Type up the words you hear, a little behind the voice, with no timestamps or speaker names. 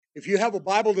If you have a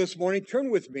Bible this morning,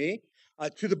 turn with me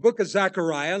to the book of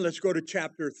Zechariah. Let's go to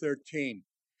chapter 13.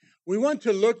 We want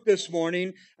to look this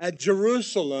morning at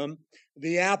Jerusalem,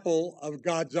 the apple of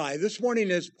God's eye. This morning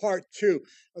is part 2.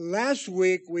 Last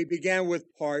week we began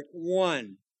with part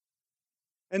 1.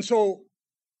 And so,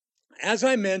 as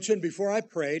I mentioned before I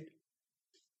prayed,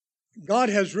 God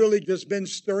has really just been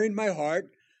stirring my heart.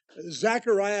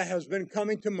 Zechariah has been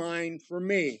coming to mind for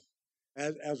me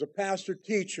as a pastor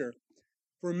teacher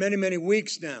for many, many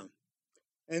weeks now.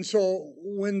 And so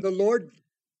when the Lord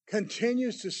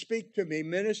continues to speak to me,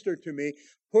 minister to me,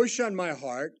 push on my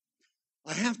heart,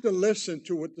 I have to listen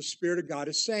to what the Spirit of God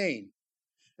is saying.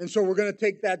 And so we're going to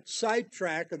take that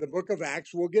sidetrack of the book of Acts.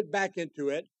 We'll get back into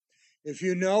it. If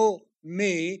you know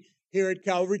me here at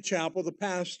Calvary Chapel, the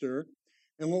pastor,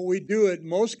 and what we do at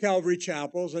most Calvary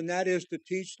Chapels, and that is to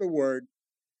teach the Word.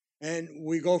 And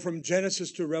we go from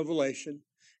Genesis to Revelation.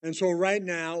 And so right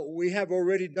now, we have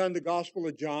already done the Gospel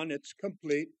of John. It's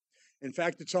complete. In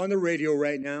fact, it's on the radio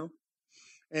right now.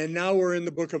 And now we're in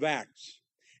the book of Acts.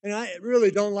 And I really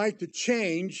don't like to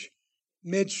change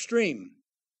midstream.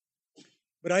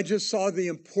 But I just saw the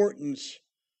importance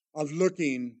of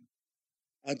looking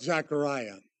at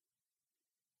Zechariah.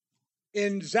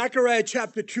 In Zechariah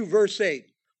chapter 2, verse 8,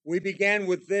 we began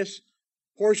with this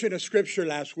portion of Scripture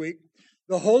last week.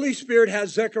 The Holy Spirit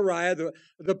has Zechariah,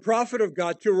 the prophet of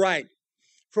God, to write,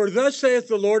 "For thus saith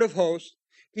the Lord of hosts,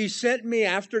 He sent me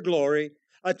after glory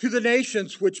to the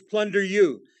nations which plunder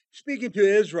you," speaking to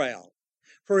Israel.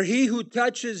 "For he who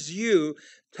touches you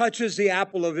touches the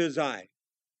apple of His eye."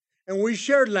 And we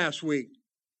shared last week,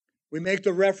 we make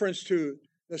the reference to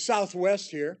the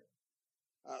Southwest here.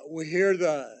 We hear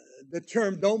the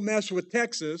term, "don't mess with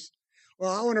Texas."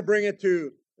 Well, I want to bring it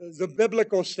to the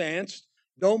biblical stance.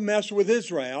 Don't mess with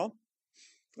Israel,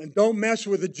 and don't mess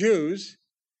with the Jews,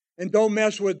 and don't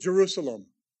mess with Jerusalem.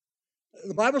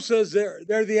 The Bible says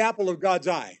they're the apple of God's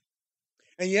eye.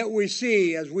 And yet we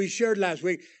see, as we shared last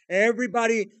week,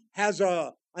 everybody has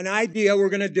an idea. We're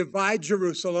going to divide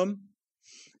Jerusalem,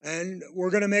 and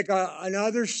we're going to make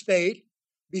another state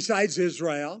besides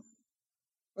Israel.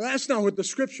 Well, that's not what the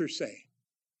Scriptures say.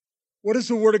 What does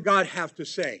the Word of God have to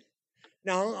say?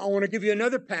 Now, I want to give you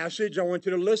another passage. I want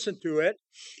you to listen to it.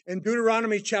 In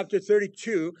Deuteronomy chapter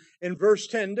 32, in verse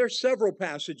 10, there's several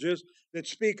passages that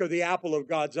speak of the apple of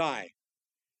God's eye.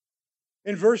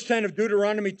 In verse 10 of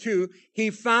Deuteronomy 2,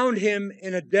 He found him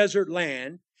in a desert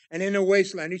land and in a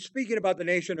wasteland. He's speaking about the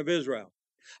nation of Israel.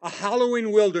 A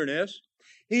hallowing wilderness.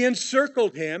 He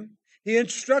encircled him. He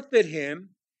instructed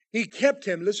him. He kept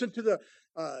him. Listen to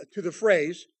the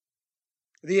phrase,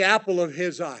 the apple of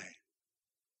His eye.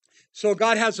 So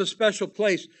God has a special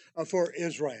place for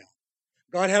Israel.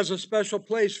 God has a special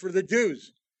place for the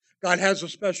Jews. God has a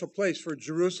special place for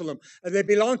Jerusalem. They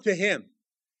belong to Him.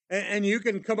 And you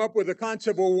can come up with a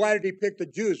concept, well, why did He pick the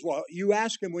Jews? Well, you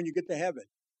ask Him when you get to heaven.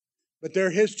 But they're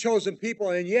His chosen people,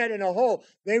 and yet in a whole,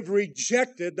 they've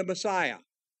rejected the Messiah.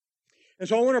 And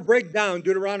so I want to break down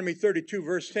Deuteronomy 32,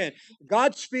 verse 10.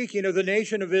 God speaking of the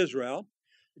nation of Israel.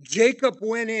 Jacob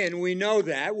went in, we know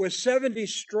that, was 70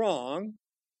 strong.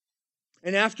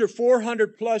 And after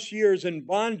 400 plus years in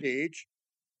bondage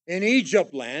in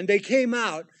Egypt land, they came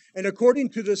out, and according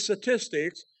to the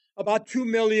statistics, about 2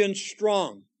 million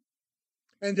strong.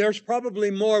 And there's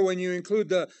probably more when you include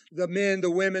the men,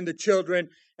 the women, the children,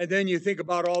 and then you think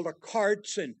about all the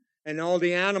carts and all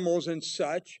the animals and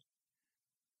such.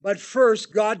 But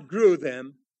first, God grew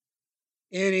them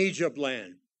in Egypt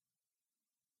land,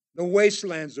 the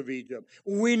wastelands of Egypt.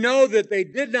 We know that they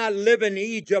did not live in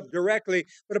Egypt directly,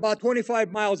 but about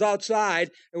 25 miles outside,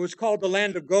 it was called the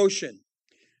land of Goshen.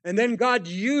 And then God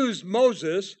used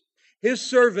Moses, His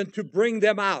servant, to bring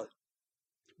them out.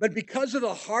 But because of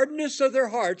the hardness of their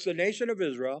hearts, the nation of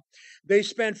Israel, they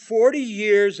spent 40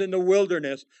 years in the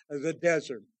wilderness of the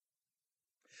desert.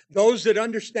 Those that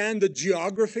understand the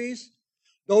geographies,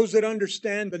 those that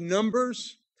understand the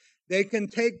numbers, they can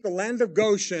take the land of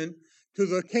Goshen to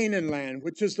the Canaan land,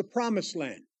 which is the promised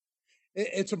land.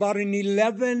 It's about an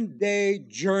 11-day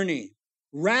journey.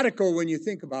 Radical when you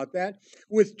think about that,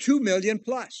 with 2 million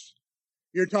plus.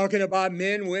 You're talking about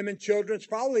men, women, children. It's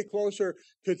probably closer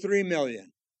to 3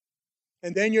 million.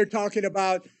 And then you're talking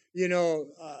about,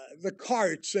 the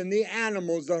carts and the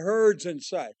animals, the herds and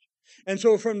such. And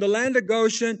so from the land of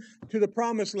Goshen to the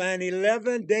promised land,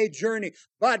 11-day journey.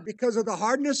 But because of the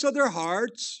hardness of their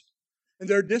hearts and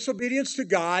their disobedience to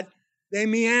God, they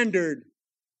meandered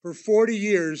for 40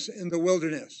 years in the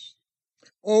wilderness,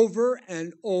 over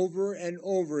and over and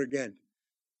over again.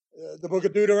 The book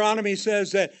of Deuteronomy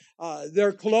says that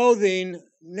their clothing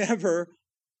never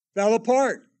fell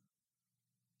apart.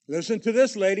 Listen to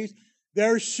this, ladies.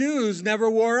 Their shoes never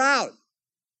wore out.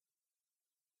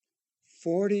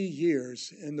 40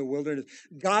 years in the wilderness.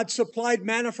 God supplied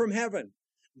manna from heaven.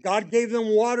 God gave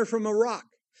them water from a rock.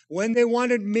 When they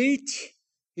wanted meat,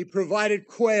 He provided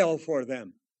quail for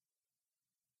them.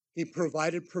 He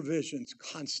provided provisions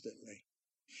constantly.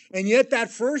 And yet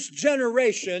that first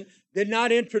generation did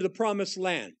not enter the promised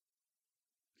land.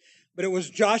 But it was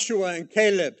Joshua and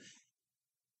Caleb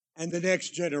and the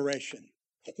next generation.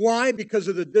 Why? Because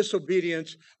of the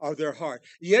disobedience of their heart.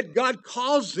 Yet God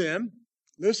calls them,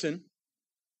 listen,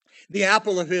 the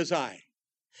apple of His eye.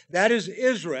 That is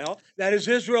Israel. That is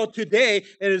Israel today.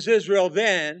 It is Israel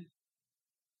then.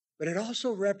 But it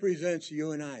also represents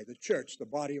you and I, the church, the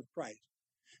body of Christ.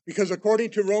 Because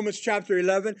according to Romans chapter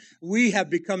 11, we have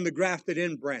become the grafted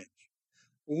in branch.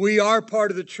 We are part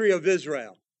of the tree of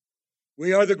Israel.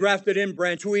 We are the grafted in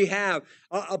branch. We have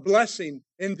a blessing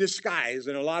in disguise,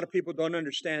 and a lot of people don't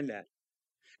understand that.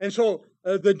 And so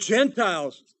the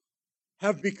Gentiles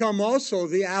have become also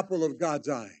the apple of God's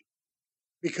eye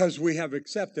because we have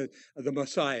accepted the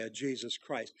Messiah, Jesus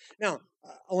Christ. Now,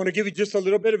 I want to give you just a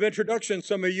little bit of introduction.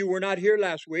 Some of you were not here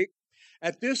last week.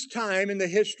 At this time in the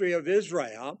history of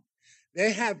Israel,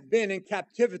 they have been in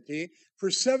captivity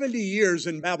for 70 years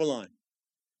in Babylon.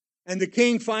 And the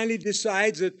king finally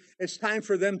decides that it's time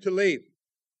for them to leave.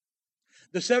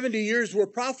 The 70 years were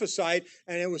prophesied,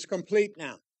 and it was complete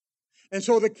now. And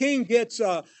so the king gets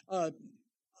a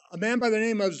man by the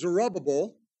name of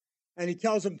Zerubbabel, and he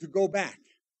tells him to go back.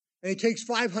 And he takes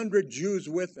 500 Jews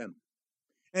with him.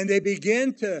 And they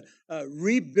begin to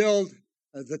rebuild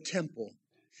the temple.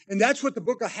 And that's what the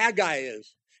book of Haggai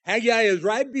is. Haggai is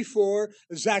right before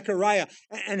Zechariah.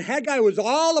 And Haggai was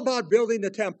all about building the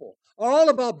temple. All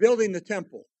about building the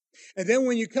temple. And then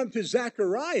when you come to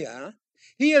Zechariah,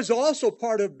 he is also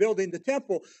part of building the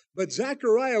temple. But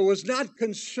Zechariah was not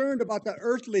concerned about the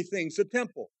earthly things, the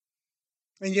temple.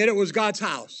 And yet it was God's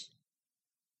house.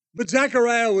 But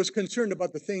Zechariah was concerned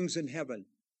about the things in heaven.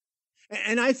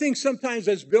 And I think sometimes,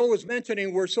 as Bill was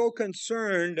mentioning, we're so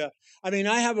concerned. I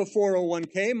have a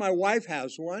 401k. My wife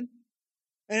has one.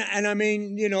 And I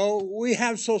mean, we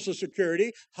have Social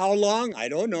Security. How long? I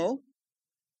don't know.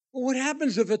 But what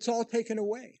happens if it's all taken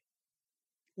away?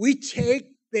 We take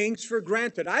things for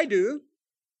granted. I do.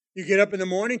 You get up in the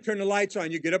morning, turn the lights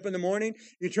on. You get up in the morning,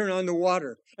 you turn on the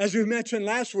water. As we mentioned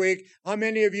last week, how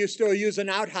many of you still use an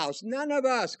outhouse? None of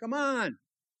us. Come on.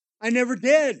 I never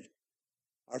did.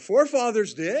 Our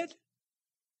forefathers did.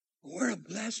 We're a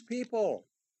blessed people.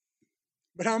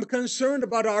 But I'm concerned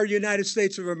about our United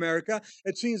States of America.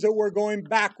 It seems that we're going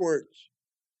backwards.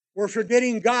 We're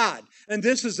forgetting God. And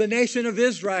this is the nation of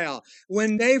Israel.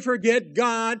 When they forget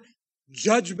God,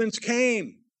 judgments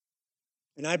came.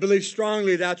 And I believe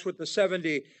strongly that's what the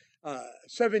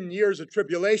 7 years of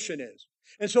tribulation is.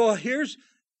 And so here's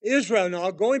Israel now,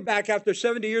 going back after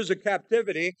 70 years of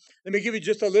captivity. Let me give you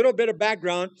just a little bit of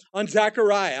background on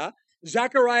Zechariah.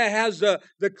 Zechariah has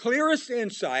the clearest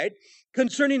insight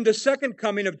concerning the second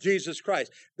coming of Jesus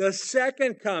Christ. The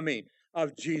second coming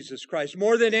of Jesus Christ,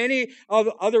 more than any of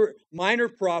other minor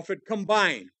prophet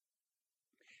combined.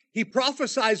 He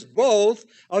prophesies both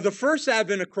of the first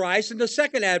advent of Christ and the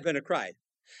second advent of Christ.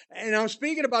 And I'm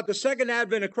speaking about the second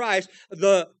advent of Christ,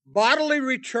 the bodily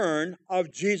return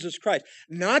of Jesus Christ.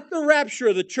 Not the rapture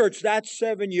of the church, that's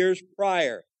 7 years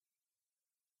prior.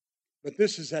 But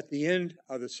this is at the end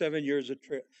of the 7 years of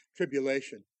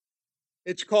tribulation.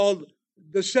 It's called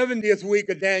the 70th week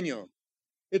of Daniel.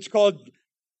 It's called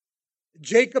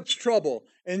Jacob's trouble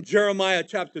in Jeremiah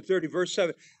chapter 30, verse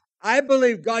 7. I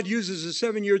believe God uses the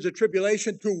 7 years of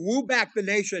tribulation to woo back the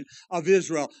nation of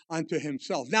Israel unto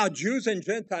Himself. Now, Jews and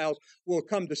Gentiles will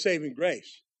come to saving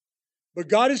grace. But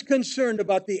God is concerned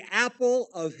about the apple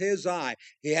of His eye.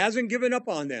 He hasn't given up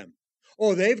on them.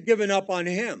 Oh, they've given up on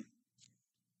Him.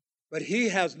 But He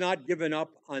has not given up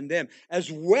on them,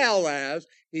 as well as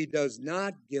He does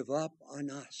not give up on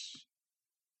us.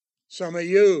 Some of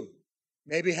you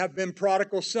maybe have been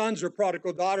prodigal sons or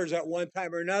prodigal daughters at one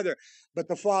time or another, but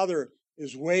the Father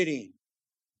is waiting,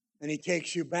 and He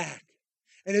takes you back.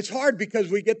 And it's hard because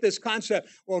we get this concept,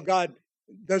 well, God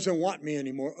doesn't want me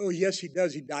anymore. Oh, yes, He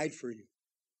does. He died for you.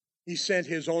 He sent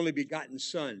His only begotten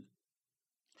Son.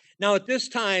 Now, at this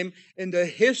time in the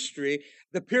history,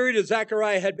 the period of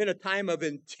Zechariah had been a time of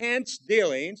intense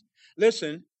dealings,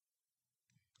 listen,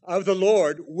 of the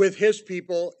Lord with His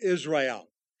people, Israel.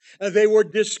 They were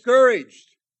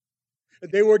discouraged.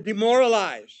 They were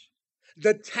demoralized.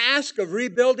 The task of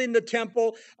rebuilding the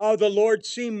temple of the Lord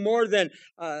seemed more than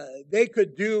they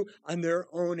could do on their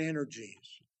own energies.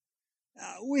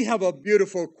 We have a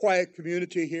beautiful, quiet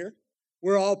community here.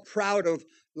 We're all proud of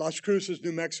Las Cruces,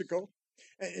 New Mexico.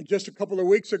 And just a couple of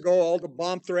weeks ago, all the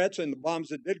bomb threats and the bombs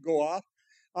that did go off,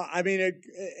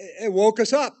 it woke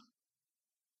us up.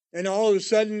 And all of a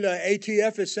sudden,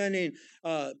 ATF is sending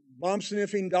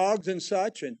bomb-sniffing dogs and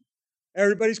such, and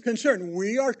everybody's concerned.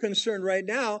 We are concerned right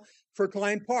now for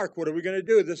Klein Park. What are we going to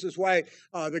do? This is why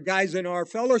the guys in our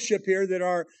fellowship here that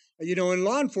are, in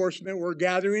law enforcement, we're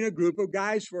gathering a group of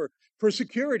guys for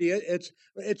security.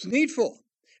 It's needful.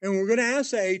 And we're going to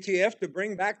ask the ATF to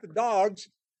bring back the dogs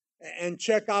and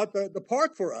check out the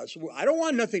park for us. I don't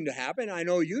want nothing to happen. I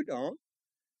know you don't.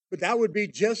 But that would be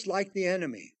just like the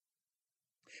enemy.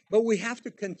 But we have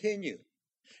to continue.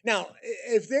 Now,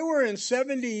 if they were in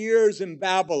 70 years in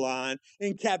Babylon,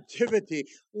 in captivity,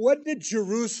 what did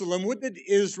Jerusalem, what did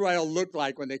Israel look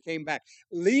like when they came back?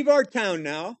 Leave our town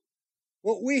now,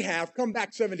 what we have, come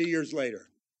back 70 years later.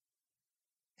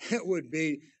 It would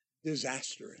be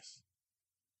disastrous,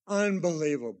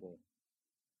 unbelievable.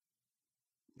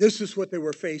 This is what they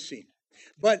were facing.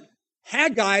 But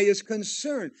Haggai is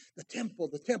concerned. The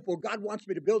temple, God wants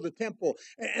me to build a temple,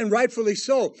 and rightfully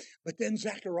so. But then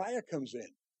Zechariah comes in.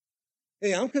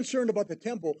 Hey, I'm concerned about the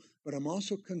temple, but I'm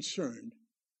also concerned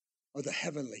of the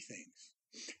heavenly things.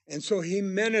 And so he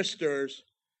ministers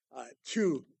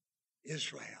to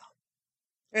Israel.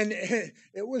 And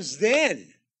it was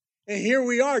then. And here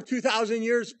we are 2,000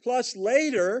 years plus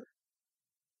later,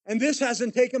 and this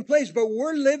hasn't taken place, but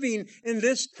we're living in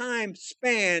this time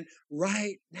span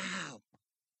right now,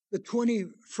 the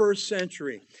 21st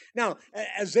century. Now,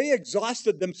 as they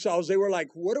exhausted themselves, they were like,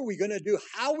 what are we going to do?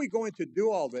 How are we going to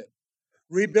do all this?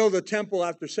 Rebuild a temple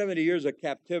after 70 years of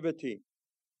captivity.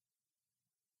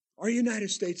 Our United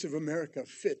States of America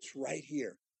fits right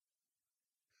here.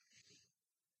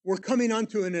 We're coming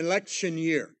onto an election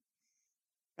year.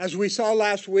 As we saw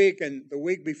last week and the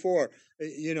week before,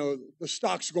 the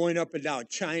stocks going up and down.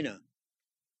 China,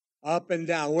 up and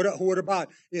down. What about,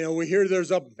 we hear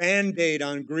there's a Band-Aid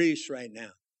on Greece right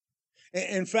now.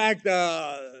 In fact,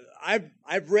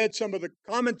 I've read some of the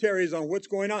commentaries on what's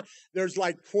going on. There's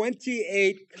like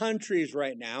 28 countries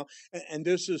right now, and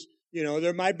this is,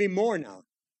 there might be more now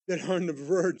that are on the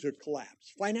verge of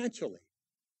collapse financially.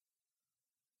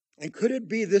 And could it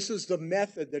be this is the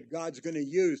method that God's going to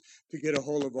use to get a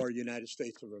hold of our United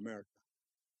States of America?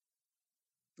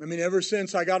 I mean, ever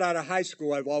since I got out of high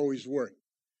school, I've always worked.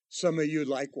 Some of you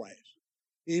likewise.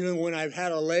 Even when I've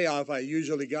had a layoff, I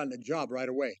usually gotten a job right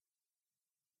away.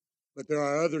 But there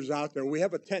are others out there. We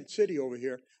have a tent city over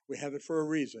here. We have it for a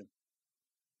reason.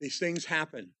 These things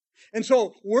happen. And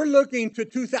so we're looking to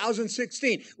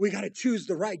 2016. We got to choose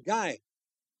the right guy.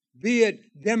 Be it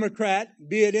Democrat,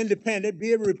 be it independent,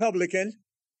 be it Republican.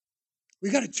 We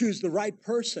got to choose the right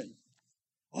person.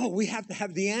 Oh, we have to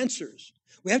have the answers.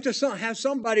 We have to have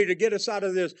somebody to get us out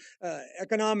of this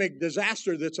economic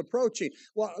disaster that's approaching.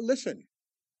 Well, listen.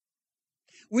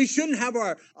 We shouldn't have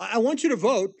I want you to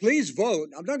vote. Please vote.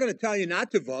 I'm not going to tell you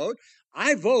not to vote.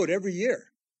 I vote every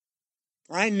year.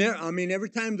 Every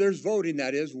time there's voting,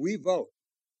 that is, we vote.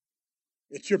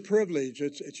 It's your privilege.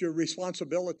 It's your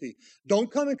responsibility. Don't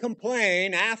come and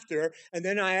complain after, and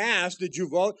then I ask, did you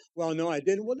vote? Well, no, I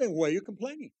didn't. Well, then why are you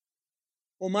complaining?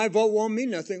 Well, my vote won't mean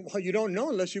nothing. Well, you don't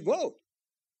know unless you vote.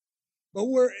 But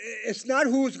it's not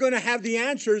who's going to have the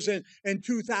answers in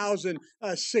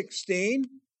 2016,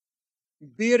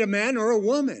 be it a man or a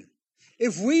woman.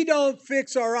 If we don't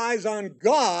fix our eyes on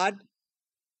God,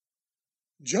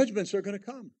 judgments are going to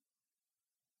come.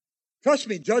 Trust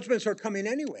me, judgments are coming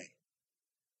anyway.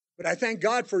 But I thank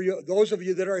God for you, those of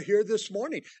you that are here this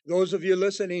morning, those of you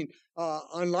listening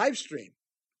on live stream.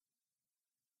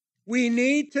 We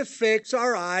need to fix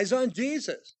our eyes on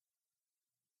Jesus.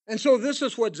 And so this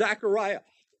is what Zechariah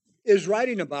is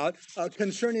writing about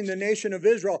concerning the nation of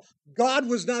Israel. God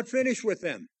was not finished with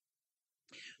them.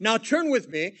 Now turn with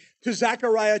me to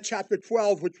Zechariah chapter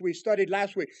 12, which we studied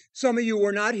last week. Some of you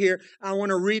were not here. I want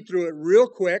to read through it real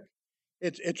quick.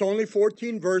 It's only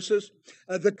 14 verses.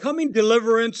 The coming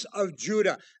deliverance of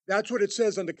Judah. That's what it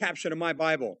says on the caption of my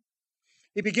Bible.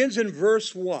 He begins in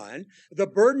verse 1. The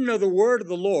burden of the word of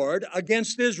the Lord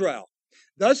against Israel.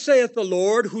 Thus saith the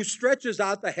Lord, who stretches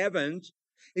out the heavens.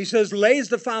 He says, lays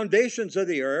the foundations of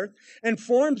the earth and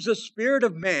forms the spirit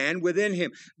of man within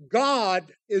him.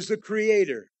 God is the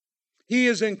creator. He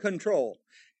is in control.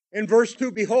 In verse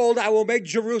 2, behold, I will make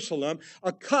Jerusalem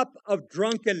a cup of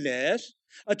drunkenness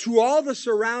to all the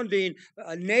surrounding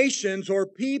nations or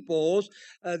peoples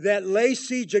that lay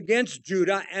siege against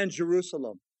Judah and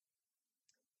Jerusalem.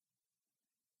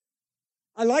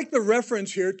 I like the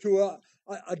reference here to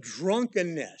a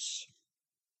drunkenness.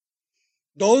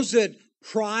 Those that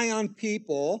pry on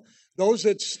people, those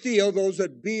that steal, those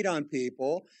that beat on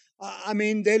people, I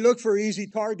mean, they look for easy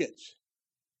targets.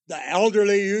 The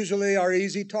elderly usually are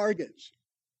easy targets.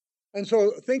 And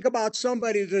so think about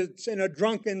somebody that's in a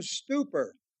drunken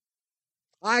stupor.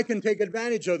 I can take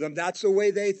advantage of them. That's the way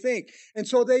they think. And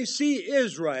so they see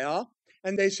Israel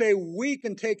and they say, we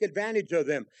can take advantage of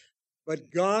them.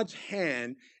 But God's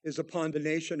hand is upon the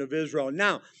nation of Israel.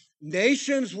 Now,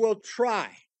 nations will try.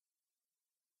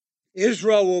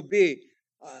 Israel will be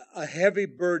a heavy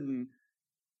burden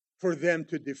for them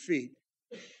to defeat.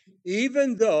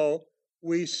 Even though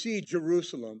we see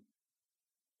Jerusalem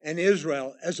and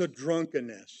Israel as a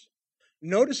drunkenness.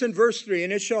 Notice in verse 3,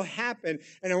 and it shall happen,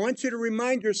 and I want you to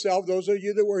remind yourself, those of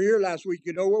you that were here last week,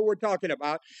 you know what we're talking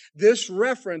about. This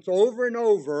reference over and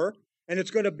over, and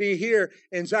it's going to be here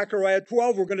in Zechariah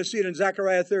 12. We're going to see it in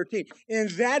Zechariah 13. In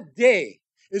that day,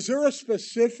 is there a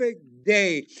specific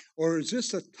day, or is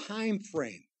this a time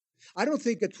frame? I don't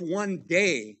think it's one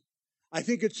day. I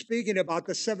think it's speaking about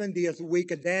the 70th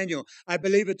week of Daniel. I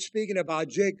believe it's speaking about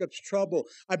Jacob's trouble.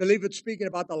 I believe it's speaking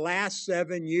about the last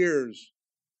 7 years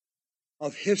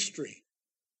of history.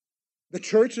 The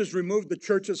church has removed the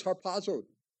church's harpazoed.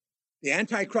 The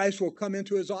Antichrist will come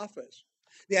into his office.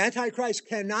 The Antichrist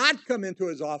cannot come into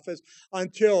his office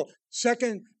until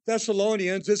 2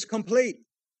 Thessalonians is complete.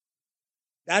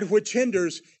 That which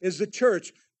hinders is the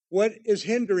church. What is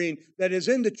hindering that is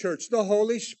in the church? The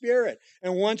Holy Spirit.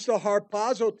 And once the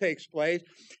harpazo takes place,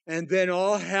 and then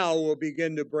all hell will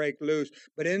begin to break loose.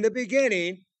 But in the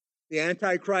beginning, the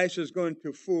Antichrist is going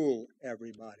to fool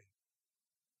everybody.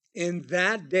 In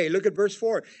that day, look at verse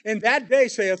 4. In that day,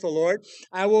 saith the Lord,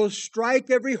 I will strike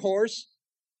every horse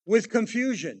with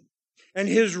confusion, and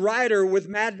his rider with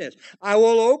madness. I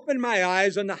will open my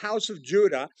eyes on the house of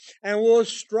Judah, and will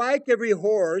strike every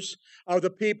horse of the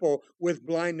people with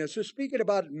blindness. So speaking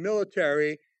about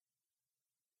military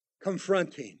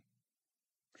confronting.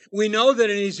 We know that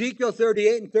in Ezekiel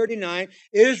 38 and 39,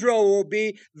 Israel will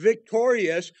be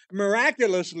victorious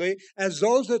miraculously as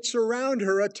those that surround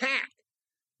her attack.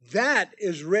 That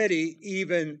is ready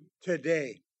even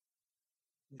today.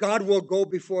 God will go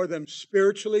before them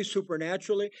spiritually,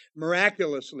 supernaturally,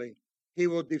 miraculously. He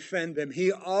will defend them.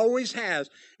 He always has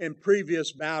in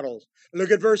previous battles.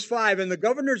 Look at verse 5. And the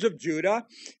governors of Judah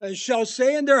shall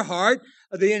say in their heart,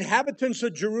 the inhabitants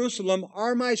of Jerusalem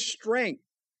are my strength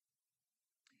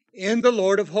in the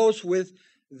Lord of hosts with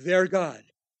their God.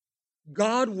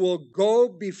 God will go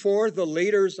before the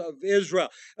leaders of Israel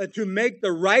to make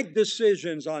the right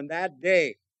decisions on that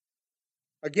day.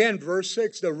 Again, verse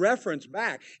 6, the reference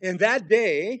back. In that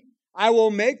day, I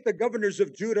will make the governors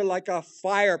of Judah like a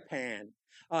fire pan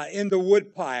in the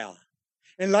woodpile,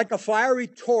 and like a fiery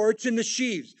torch in the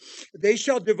sheaves. They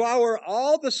shall devour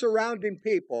all the surrounding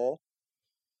people,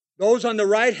 those on the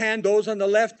right hand, those on the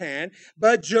left hand,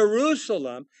 but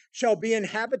Jerusalem shall be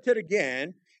inhabited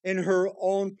again in her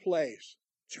own place.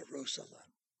 Jerusalem.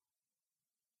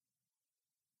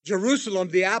 Jerusalem,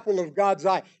 the apple of God's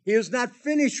eye. He is not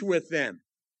finished with them.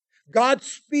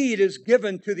 God's speed is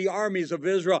given to the armies of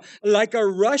Israel like a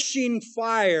rushing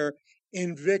fire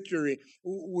in victory.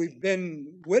 We've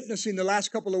been witnessing the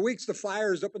last couple of weeks the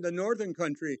fires up in the northern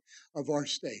country of our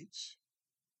states.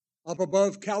 Up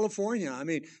above California. I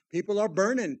mean, people are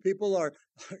burning. People are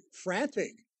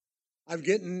frantic. I've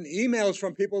gotten emails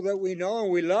from people that we know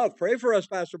and we love. Pray for us,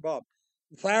 Pastor Bob.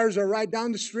 Fires are right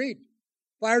down the street.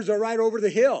 Fires are right over the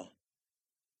hill.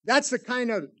 That's the kind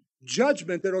of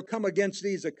judgment that will come against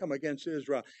these that come against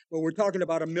Israel. But we're talking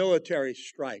about a military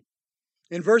strike.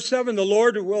 In verse 7, the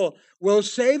Lord will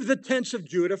save the tents of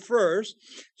Judah first,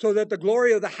 so that the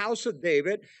glory of the house of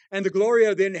David and the glory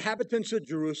of the inhabitants of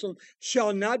Jerusalem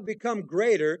shall not become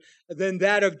greater than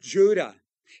that of Judah.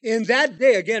 In that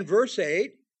day, again, verse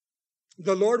 8,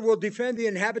 the Lord will defend the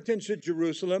inhabitants of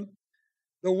Jerusalem.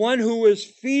 The one who is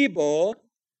feeble,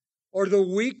 or the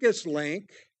weakest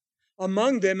link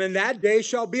among them in that day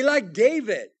shall be like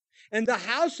David, and the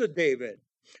house of David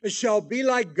shall be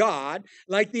like God,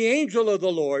 like the angel of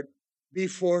the Lord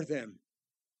before them.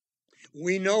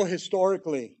 We know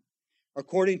historically,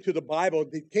 according to the Bible,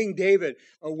 that King David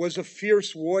was a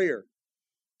fierce warrior.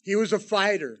 He was a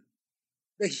fighter.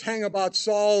 They sang about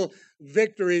Saul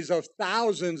victories of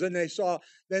thousands, and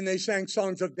then they sang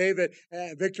songs of David,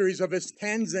 victories of his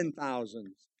tens and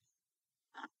thousands.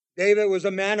 David was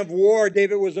a man of war.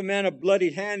 David was a man of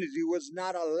bloody hands. He was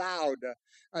not allowed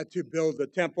to build the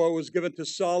temple. It was given to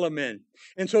Solomon.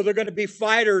 And so they're going to be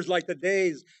fighters like the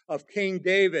days of King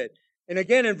David. And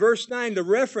again, in verse 9, the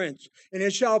reference, and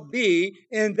it shall be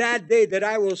in that day that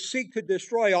I will seek to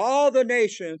destroy all the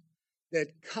nations that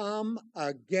come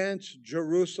against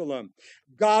Jerusalem.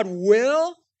 God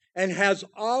will and has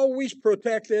always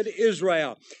protected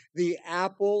Israel, the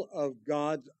apple of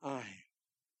God's eye.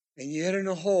 And yet in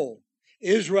the whole,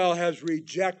 Israel has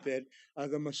rejected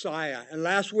the Messiah. And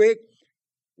last week,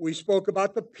 we spoke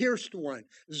about the pierced one.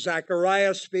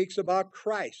 Zechariah speaks about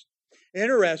Christ.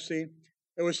 Interesting,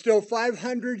 it was still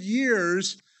 500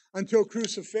 years until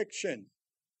crucifixion.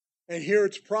 And here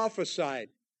it's prophesied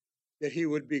that he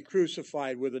would be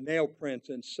crucified with the nail prints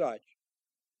and such.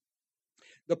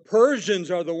 The Persians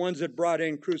are the ones that brought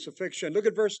in crucifixion. Look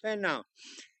at verse 10 now.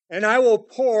 And I will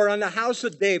pour on the house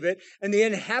of David and the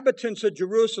inhabitants of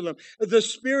Jerusalem the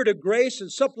spirit of grace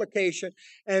and supplication,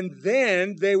 and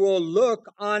then they will look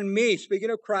on me, speaking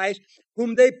of Christ,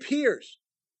 whom they pierced.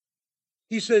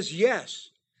 He says, yes,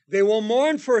 they will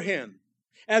mourn for him,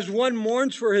 as one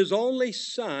mourns for his only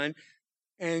son,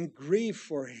 and grieve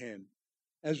for him,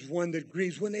 as one that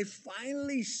grieves. When they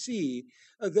finally see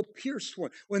the pierced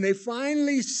one, when they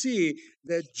finally see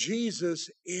that Jesus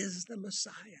is the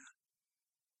Messiah.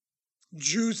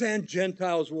 Jews and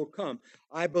Gentiles will come,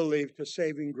 I believe, to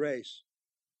saving grace.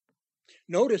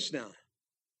 Notice now,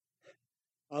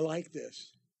 I like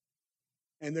this.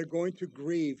 And they're going to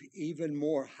grieve even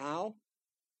more. How?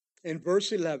 In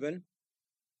verse 11,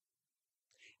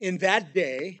 in that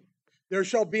day, there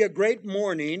shall be a great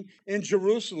mourning in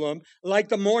Jerusalem, like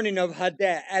the mourning of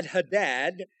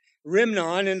Hadad,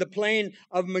 Rimnon, in the plain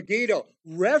of Megiddo.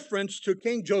 Reference to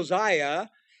King Josiah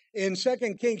in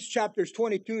 2 Kings chapters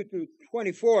 22 to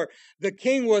 24. The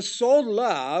king was so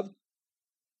loved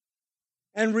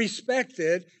and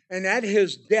respected, and at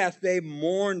his death they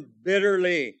mourned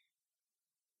bitterly.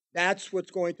 That's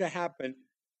what's going to happen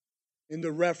in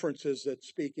the references that's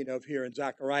speaking of here in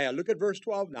Zechariah. Look at verse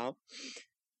 12 now.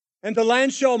 And the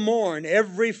land shall mourn,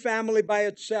 every family by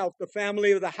itself, the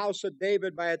family of the house of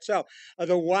David by itself,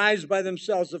 the wives by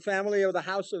themselves, the family of the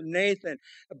house of Nathan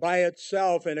by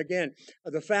itself, and again,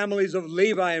 the families of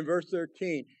Levi in verse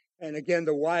 13, and again,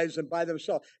 the wives and by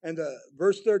themselves. And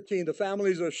verse 13, the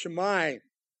families of Shammai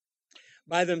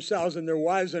by themselves and their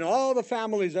wives, and all the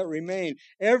families that remain,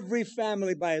 every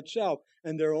family by itself,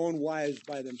 and their own wives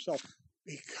by themselves,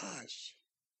 because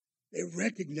they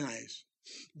recognize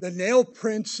the nail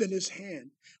prints in his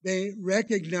hand. They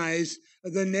recognize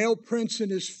the nail prints in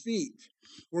his feet.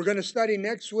 We're going to study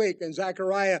next week in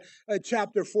Zechariah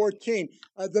chapter 14.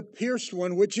 The pierced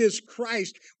one, which is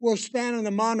Christ, will stand on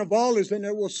the Mount of Olives, and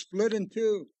it will split in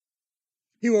two.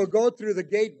 He will go through the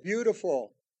gate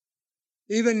beautiful.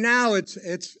 Even now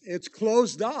it's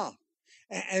closed off.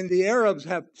 And the Arabs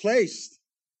have placed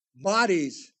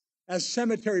bodies as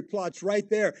cemetery plots right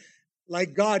there,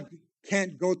 like God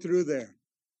can't go through there.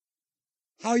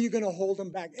 How are you going to hold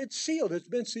them back? It's sealed. It's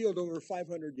been sealed over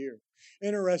 500 years.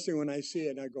 Interesting when I see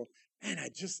it, and I go, man,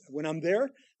 when I'm there,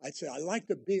 I'd say, I like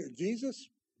to be here. Jesus,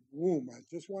 boom, I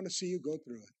just want to see you go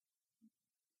through it.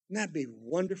 Wouldn't that be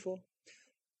wonderful?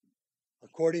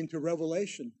 According to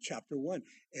Revelation chapter 1,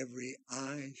 every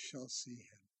eye shall see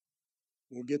him.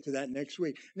 We'll get to that next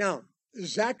week. Now,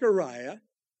 Zechariah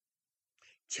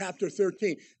chapter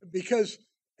 13, because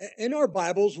in our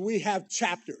Bibles we have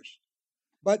chapters.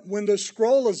 But when the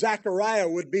scroll of Zechariah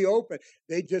would be open,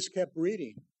 they just kept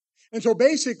reading. And so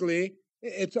basically,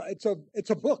 it's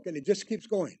a book, and it just keeps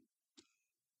going.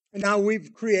 And now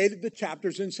we've created the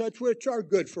chapters and such, which are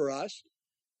good for us,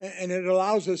 and it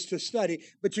allows us to study.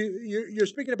 But you're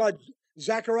speaking about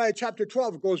Zechariah chapter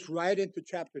 12, goes right into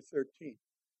chapter 13.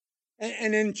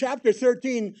 And in chapter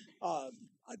 13,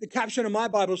 the caption of my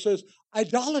Bible says,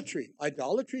 idolatry.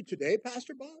 Idolatry today,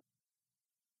 Pastor Bob?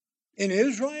 In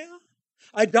Israel?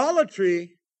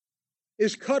 Idolatry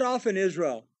is cut off in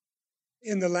Israel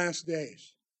in the last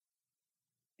days.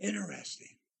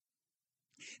 Interesting.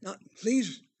 Now,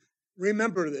 please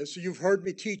remember this. You've heard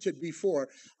me teach it before.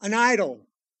 An idol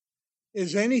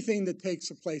is anything that takes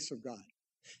the place of God.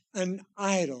 An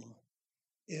idol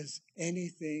is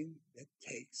anything that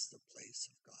takes the place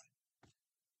of God.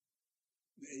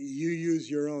 You use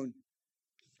your own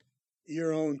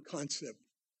concept.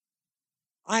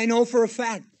 I know for a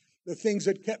fact the things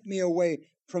that kept me away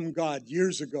from God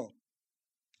years ago.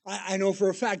 I know for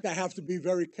a fact I have to be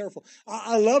very careful.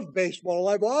 I love baseball.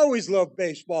 I've always loved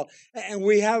baseball. And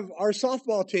we have our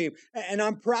softball team, and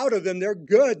I'm proud of them. They're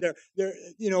good. They're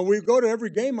we go to every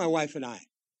game, my wife and I.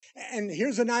 And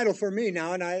here's an idol for me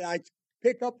now, and I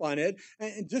pick up on it,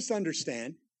 and just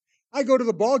understand. I go to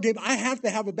the ball game, I have to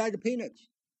have a bag of peanuts.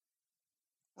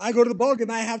 I go to the ball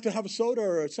game, I have to have a soda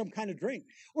or some kind of drink,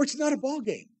 or it's not a ball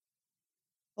game.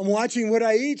 I'm watching what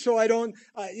I eat, so I don't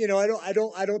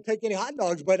take any hot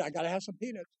dogs, but I got to have some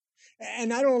peanuts.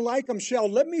 And I don't like them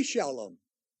shelled. Let me shell them.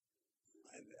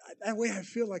 That way I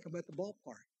feel like I'm at the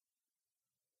ballpark.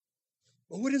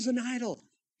 But what is an idol?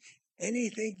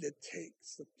 Anything that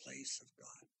takes the place of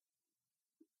God.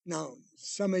 Now,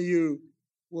 some of you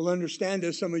will understand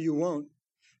this, some of you won't.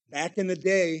 Back in the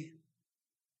day,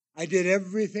 I did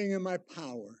everything in my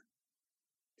power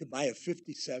to buy a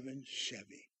 57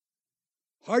 Chevy.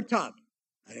 Hardtop.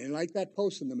 I didn't like that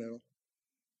post in the middle.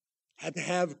 Had to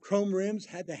have chrome rims,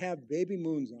 had to have baby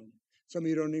moons on them. Some of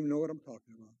you don't even know what I'm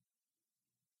talking about.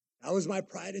 That was my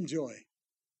pride and joy.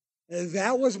 And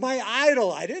that was my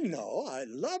idol. I didn't know. I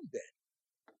loved it.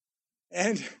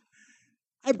 And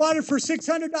I bought it for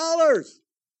 $600.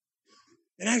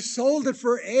 And I sold it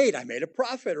for $8. I made a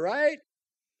profit, right?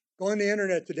 Go on the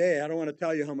internet today. I don't want to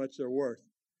tell you how much they're worth.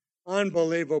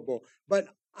 Unbelievable. But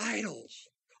idols.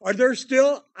 Are there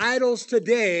still idols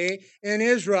today in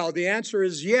Israel? The answer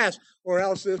is yes, or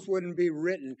else this wouldn't be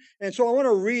written. And so I want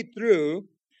to read through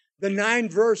the 9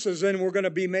 verses, and we're going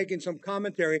to be making some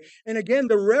commentary. And again,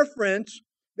 the reference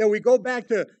that we go back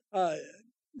to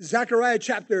Zechariah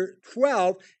chapter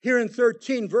 12, here in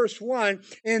 13, verse 1,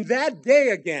 in that day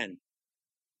again,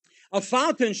 a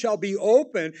fountain shall be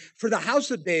opened for the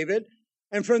house of David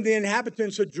and from the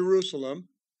inhabitants of Jerusalem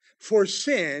for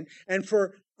sin and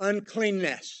for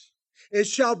uncleanness. It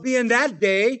shall be in that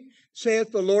day,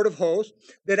 saith the Lord of hosts,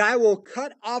 that I will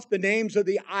cut off the names of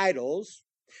the idols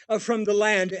from the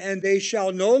land, and they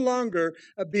shall no longer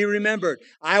be remembered.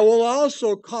 I will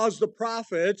also cause the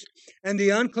prophets and the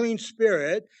unclean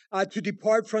spirit to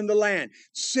depart from the land.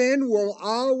 Sin will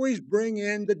always bring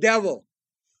in the devil.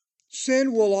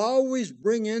 Sin will always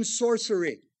bring in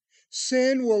sorcery.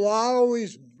 Sin will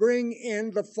always bring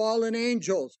in the fallen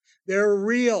angels. They're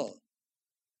real.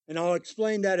 And I'll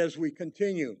explain that as we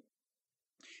continue.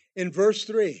 In verse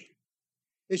 3,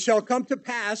 it shall come to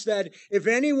pass that if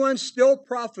anyone still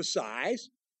prophesies,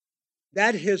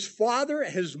 that his father,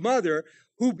 his mother,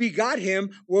 who begot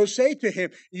him, will say to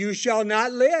him, you shall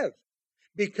not live,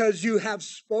 because you have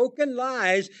spoken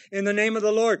lies in the name of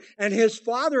the Lord. And his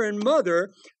father and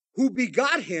mother, who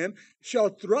begot him, shall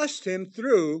thrust him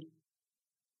through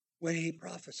when he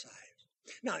prophesies.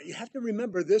 Now, you have to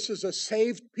remember, this is a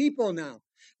saved people now.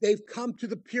 They've come to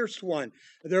the pierced one.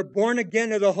 They're born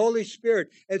again of the Holy Spirit.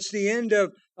 It's the end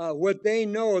of what they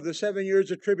know, the 7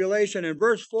 years of tribulation. In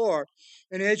verse 4,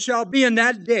 and it shall be in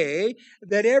that day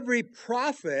that every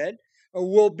prophet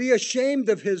will be ashamed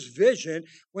of his vision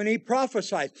when he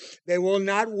prophesies. They will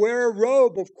not wear a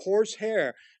robe of coarse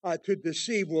hair to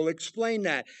deceive. We'll explain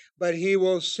that. But he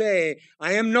will say,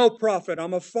 I am no prophet.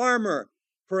 I'm a farmer.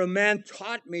 For a man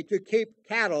taught me to keep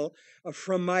cattle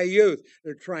from my youth.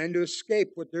 They're trying to escape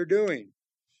what they're doing.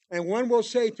 And one will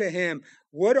say to him,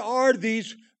 what are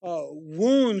these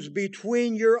wounds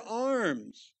between your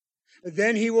arms?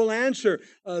 Then he will answer,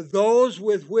 those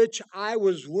with which I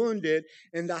was wounded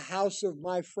in the house of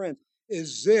my friend.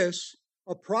 Is this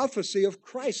a prophecy of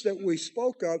Christ that we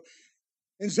spoke of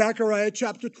in Zechariah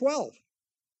chapter 12?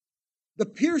 The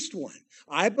pierced one.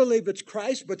 I believe it's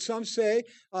Christ, but some say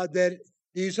that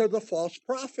these are the false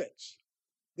prophets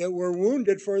that were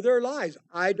wounded for their lives.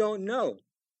 I don't know.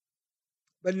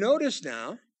 But notice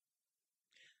now,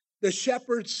 the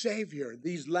shepherd savior,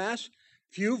 these last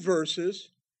few verses,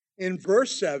 in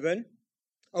verse 7,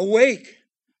 awake,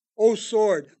 O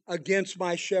sword, against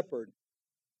my shepherd,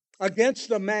 against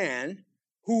the man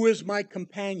who is my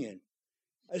companion.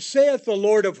 Saith the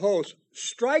Lord of hosts,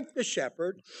 strike the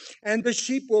shepherd, and the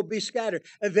sheep will be scattered.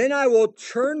 And then I will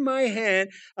turn my hand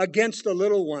against the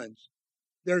little ones.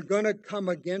 They're going to come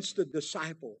against the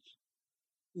disciples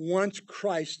once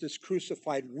Christ is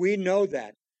crucified. We know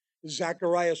that.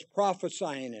 Zechariah is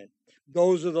prophesying it.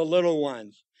 Those are the little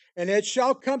ones. And it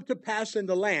shall come to pass in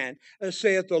the land,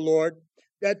 saith the Lord,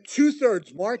 that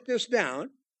 2/3, mark this down,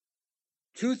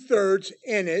 2/3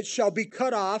 in it shall be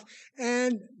cut off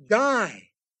and die.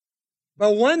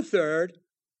 But 1/3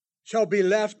 shall be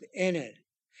left in it.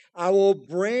 I will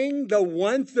bring the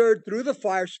 1/3 through the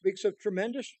fire, speaks of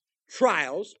tremendous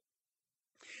trials,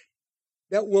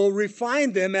 that will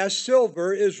refine them as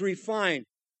silver is refined,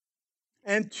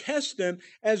 and test them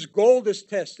as gold is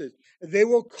tested. They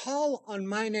will call on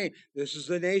my name. This is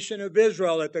the nation of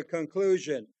Israel at the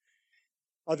conclusion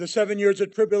of the 7 years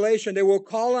of tribulation. They will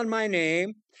call on my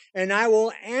name, and I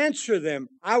will answer them.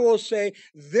 I will say,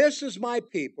 this is my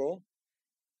people.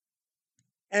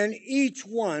 And each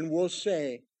one will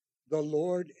say, the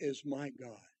Lord is my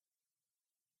God.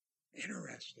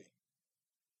 Interesting.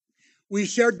 We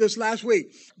shared this last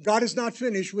week. God is not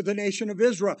finished with the nation of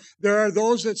Israel. There are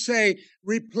those that say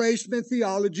replacement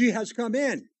theology has come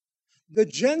in. The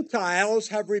Gentiles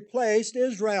have replaced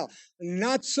Israel.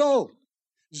 Not so.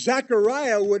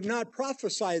 Zechariah would not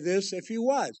prophesy this if he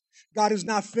was. God is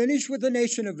not finished with the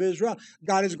nation of Israel.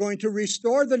 God is going to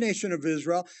restore the nation of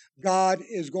Israel. God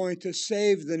is going to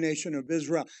save the nation of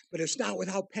Israel. But it's not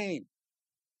without pain.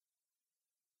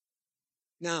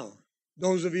 Now,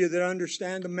 those of you that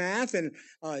understand the math, and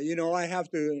I have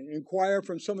to inquire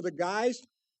from some of the guys,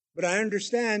 but I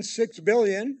understand 6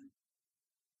 billion.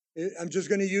 I'm just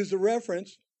going to use the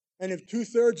reference. And if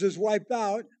 2/3 is wiped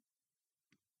out,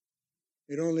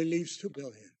 it only leaves 2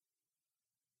 billion.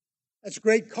 That's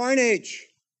great carnage.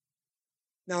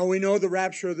 Now we know the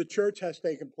rapture of the church has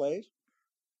taken place.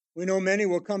 We know many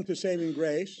will come to saving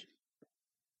grace.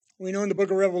 We know in the book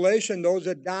of Revelation, those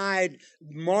that died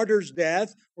martyr's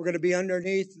death were going to be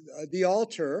underneath the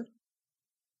altar,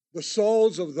 the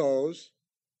souls of those.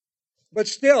 But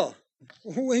still,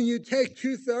 when you take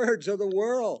 2/3 of the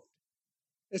world,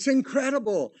 it's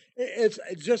incredible. It's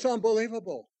just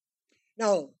unbelievable.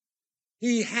 Now,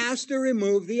 he has to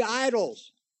remove the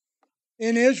idols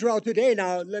in Israel today.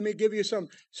 Now, let me give you some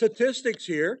statistics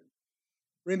here.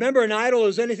 Remember, an idol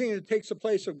is anything that takes the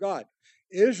place of God.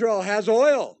 Israel has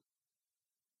oil.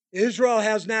 Israel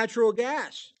has natural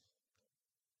gas.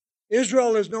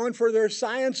 Israel is known for their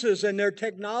sciences and their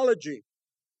technology.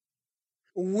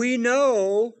 We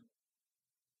know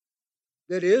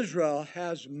that Israel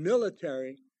has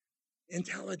military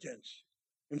intelligence.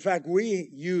 In fact, we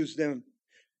use them.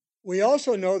 We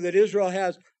also know that Israel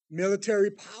has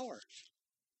military powers.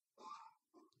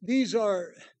 These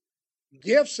are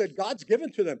gifts that God's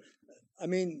given to them. I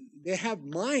mean, they have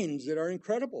minds that are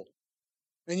incredible.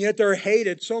 And yet they're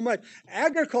hated so much.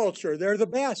 Agriculture, they're the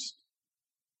best.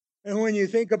 And when you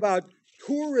think about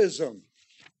tourism,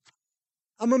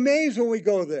 I'm amazed when we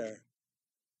go there.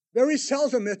 Very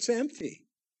seldom it's empty.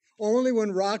 Only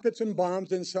when rockets and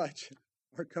bombs and such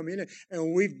are coming in.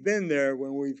 And we've been there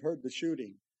when we've heard the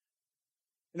shooting.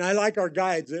 And I like our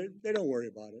guides. They don't worry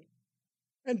about it.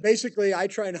 And basically, I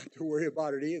try not to worry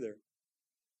about it either.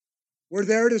 We're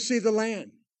there to see the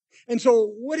land. And so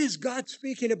what is God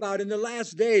speaking about in the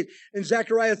last days? In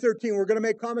Zechariah 13, we're going to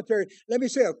make commentary. Let me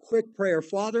say a quick prayer.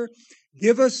 Father,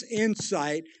 give us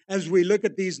insight as we look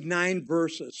at these 9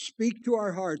 verses. Speak to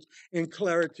our hearts in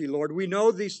clarity, Lord. We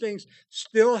know these things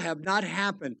still have not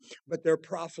happened, but they're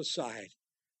prophesied,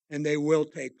 and they will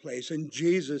take place in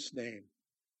Jesus' name.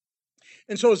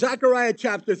 And so Zechariah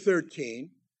chapter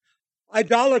 13,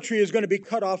 idolatry is going to be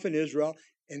cut off in Israel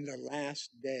in the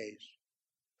last days.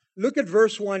 Look at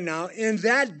verse 1 now. In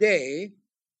that day,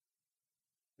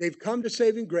 they've come to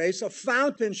saving grace. A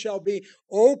fountain shall be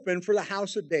opened for the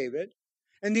house of David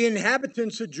and the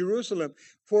inhabitants of Jerusalem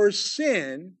for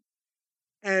sin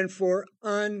and for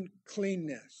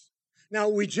uncleanness. Now,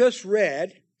 we just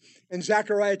read in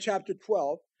Zechariah chapter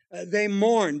 12, they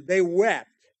mourned, they wept,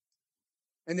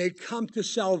 and they come to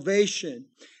salvation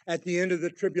at the end of the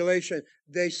tribulation.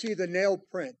 They see the nail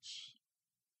prints.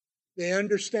 They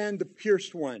understand the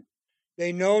pierced one.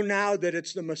 They know now that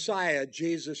it's the Messiah,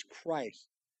 Jesus Christ.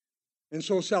 And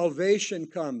so salvation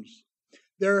comes.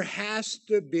 There has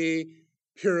to be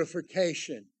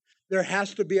purification. There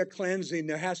has to be a cleansing.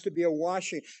 There has to be a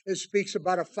washing. It speaks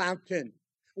about a fountain.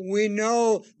 We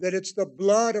know that it's the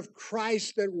blood of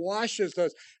Christ that washes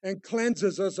us and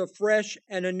cleanses us afresh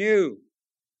and anew.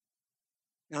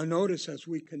 Now notice as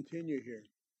we continue here.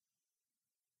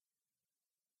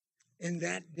 In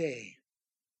that day,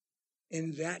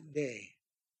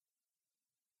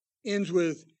 ends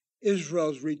with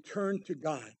Israel's return to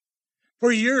God.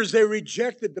 For years they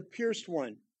rejected the pierced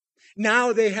one.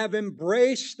 Now they have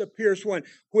embraced the pierced one,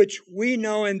 which we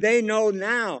know and they know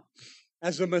now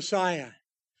as the Messiah.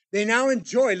 They now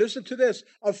enjoy, listen to this,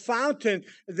 a fountain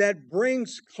that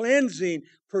brings cleansing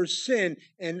for sin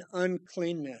and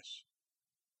uncleanness.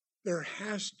 There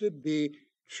has to be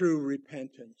true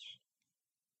repentance.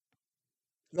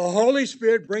 The Holy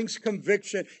Spirit brings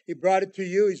conviction. He brought it to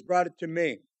you. He's brought it to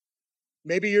me.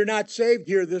 Maybe you're not saved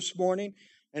here this morning,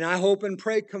 and I hope and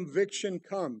pray conviction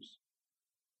comes.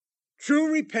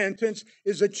 True repentance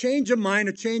is a change of mind,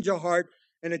 a change of heart,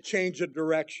 and a change of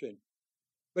direction.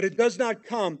 But it does not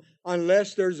come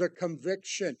unless there's a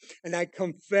conviction. And I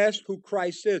confess who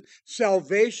Christ is.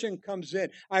 Salvation comes in.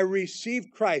 I receive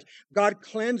Christ. God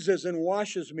cleanses and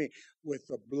washes me with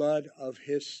the blood of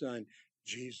His Son,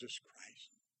 Jesus Christ.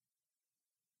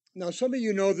 Now, some of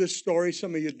you know this story,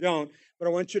 some of you don't, but I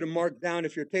want you to mark down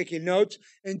if you're taking notes.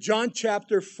 In John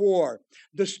chapter 4,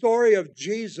 the story of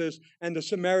Jesus and the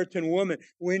Samaritan woman,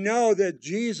 we know that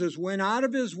Jesus went out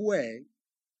of His way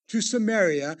to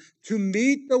Samaria to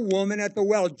meet the woman at the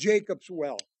well, Jacob's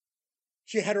well.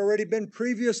 She had already been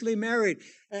previously married,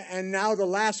 and now the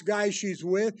last guy she's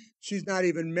with, she's not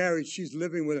even married. She's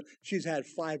living with him. She's had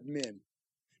 5 men.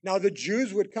 Now, the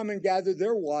Jews would come and gather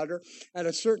their water at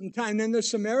a certain time. Then the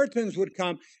Samaritans would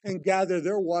come and gather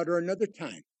their water another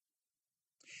time.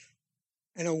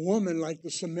 And a woman like the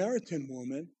Samaritan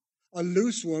woman, a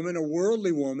loose woman, a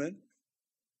worldly woman,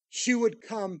 she would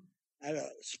come at a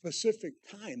specific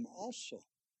time also.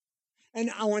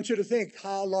 And I want you to think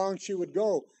how long she would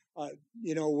go.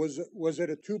 Was it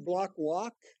a 2-block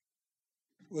walk?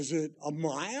 Was it a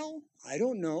mile? I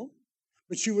don't know.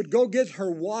 But she would go get her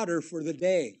water for the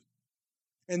day.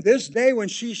 And this day when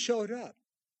she showed up,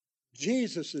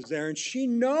 Jesus is there, and she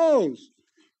knows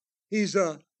he's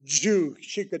a Jew.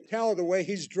 She could tell the way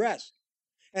he's dressed.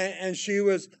 And she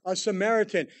was a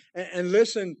Samaritan. And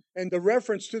listen, and the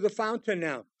reference to the fountain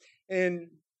now. And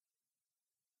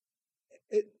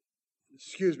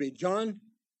John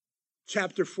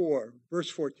chapter 4, verse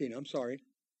 14. I'm sorry.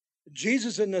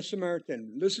 Jesus and the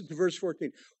Samaritan. Listen to verse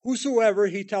 14. Whosoever,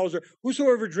 he tells her,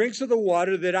 whosoever drinks of the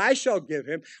water that I shall give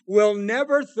him will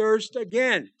never thirst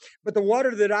again. But the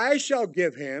water that I shall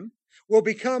give him will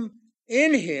become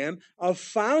in him a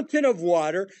fountain of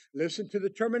water. Listen to the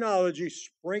terminology,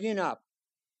 springing up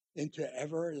into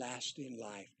everlasting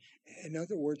life. In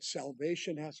other words,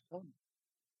 salvation has come.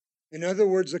 In other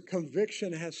words, the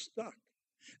conviction has stuck.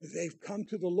 They've come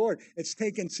to the Lord. It's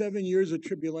taken 7 years of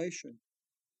tribulation.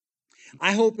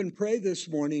 I hope and pray this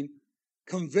morning,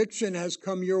 conviction has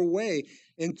come your way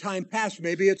in time past.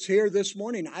 Maybe it's here this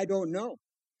morning. I don't know.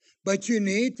 But you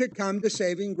need to come to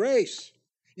saving grace.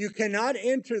 You cannot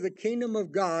enter the kingdom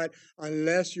of God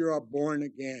unless you are born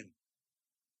again.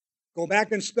 Go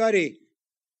back and study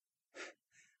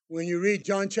when you read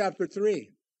John chapter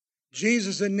 3.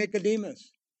 Jesus and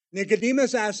Nicodemus.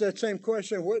 Nicodemus asked that same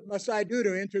question, what must I do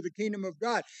to enter the kingdom of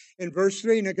God? In verse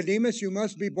 3, Nicodemus, you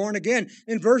must be born again.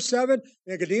 In verse 7,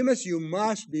 Nicodemus, you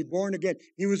must be born again.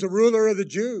 He was a ruler of the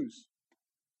Jews.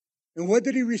 And what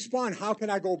did he respond? How can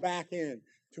I go back in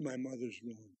to my mother's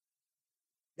womb?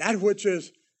 That which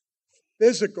is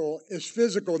physical is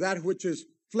physical. That which is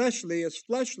fleshly is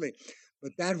fleshly.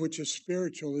 But that which is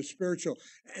spiritual is spiritual.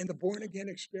 And the born again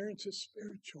experience is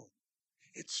spiritual.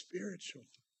 It's spiritual.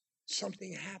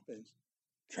 Something happens.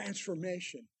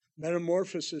 Transformation,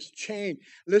 metamorphosis, change.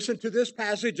 Listen to this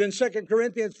passage in 2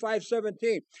 Corinthians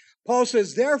 5:17. Paul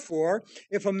says, therefore,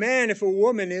 if a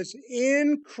woman is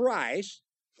in Christ,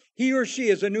 he or she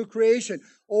is a new creation.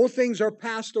 Old things are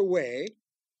passed away.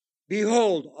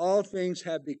 Behold, all things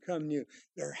have become new.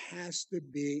 There has to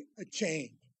be a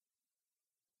change.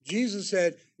 Jesus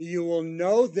said, you will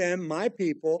know them, my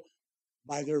people,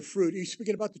 by their fruit. He's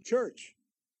speaking about the church.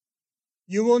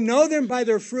 You will know them by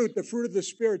their fruit. The fruit of the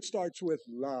Spirit starts with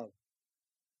love.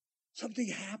 Something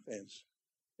happens.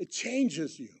 It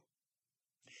changes you.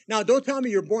 Now, don't tell me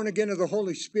you're born again of the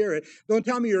Holy Spirit. Don't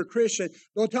tell me you're a Christian.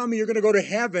 Don't tell me you're going to go to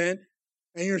heaven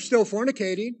and you're still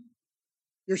fornicating.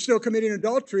 You're still committing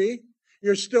adultery.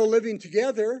 You're still living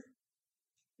together.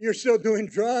 You're still doing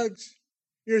drugs.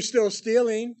 You're still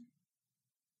stealing.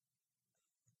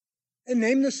 And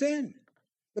name the sin.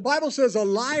 The Bible says a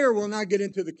liar will not get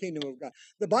into the kingdom of God.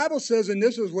 The Bible says, and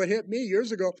this is what hit me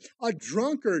years ago, a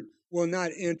drunkard will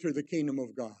not enter the kingdom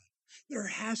of God. There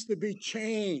has to be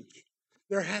change.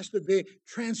 There has to be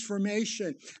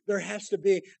transformation. There has to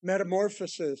be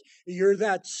metamorphosis. You're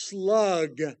that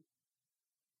slug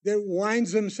that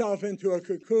winds himself into a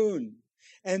cocoon.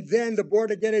 And then the born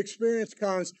again experience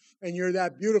comes, and you're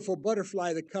that beautiful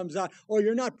butterfly that comes out. Oh,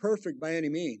 you're not perfect by any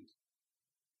means.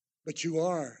 But you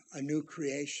are a new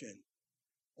creation.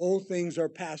 Old things are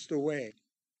passed away.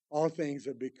 All things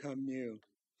have become new.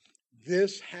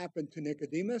 This happened to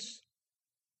Nicodemus.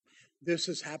 This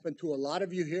has happened to a lot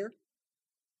of you here.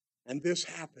 And this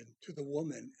happened to the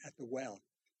woman at the well.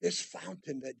 This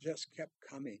fountain that just kept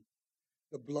coming.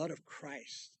 The blood of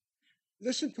Christ.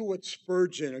 Listen to what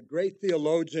Spurgeon, a great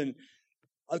theologian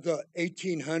of the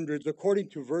 1800s,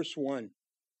 according to verse 1.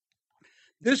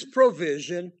 This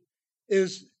provision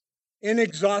is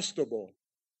inexhaustible.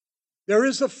 There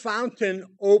is a fountain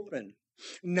open,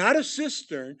 not a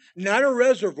cistern, not a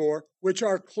reservoir, which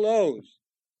are closed,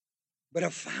 but a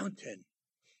fountain.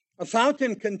 A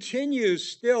fountain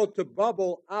continues still to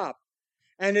bubble up,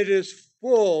 and it is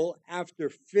full after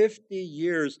 50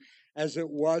 years as it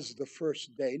was the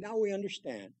first day. Now we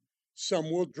understand some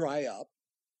will dry up,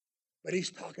 but he's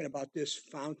talking about this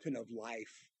fountain of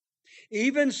life.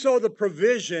 Even so, the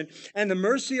provision and the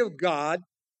mercy of God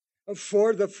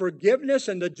for the forgiveness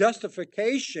and the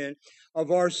justification of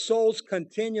our souls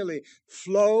continually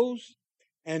flows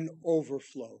and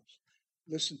overflows.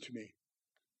 Listen to me.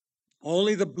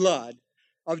 Only the blood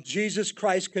of Jesus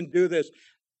Christ can do this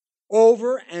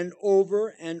over and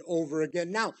over and over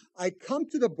again. Now, I come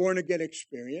to the born again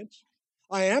experience.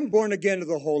 I am born again of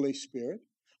the Holy Spirit.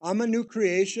 I'm a new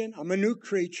creation. I'm a new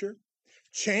creature.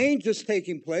 Change is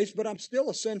taking place, but I'm still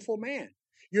a sinful man.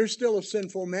 You're still a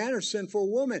sinful man or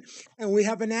sinful woman. And we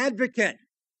have an advocate,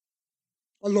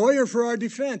 a lawyer for our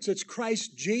defense. It's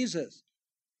Christ Jesus.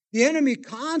 The enemy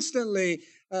constantly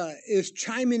is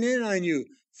chiming in on you,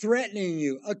 threatening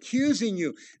you, accusing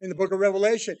you. In the book of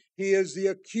Revelation, he is the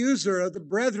accuser of the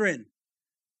brethren.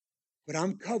 But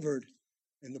I'm covered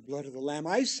in the blood of the Lamb.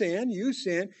 I sin, you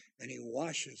sin, and he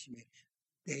washes me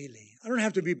daily. I don't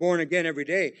have to be born again every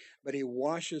day, but he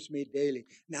washes me daily.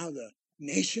 Now the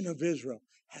nation of Israel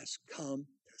has come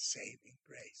to saving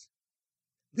grace.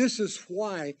 This is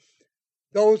why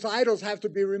those idols have to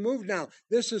be removed now.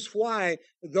 This is why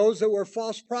those that were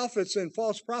false prophets and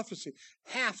false prophecy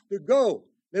have to go.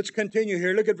 Let's continue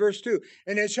here. Look at verse 2.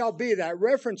 And it shall be, that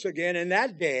reference again, in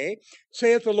that day,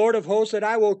 saith the Lord of hosts, that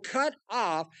I will cut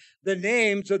off the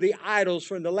names of the idols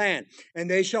from the land, and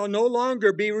they shall no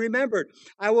longer be remembered.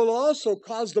 I will also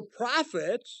cause the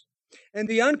prophets and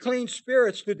the unclean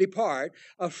spirits to depart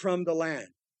from the land.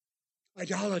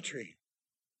 Idolatry.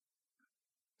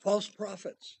 False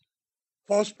prophets.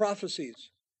 False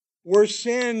prophecies were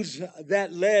sins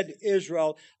that led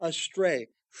Israel astray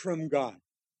from God.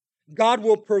 God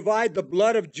will provide the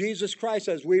blood of Jesus Christ,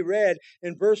 as we read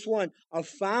in verse 1, a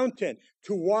fountain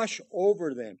to wash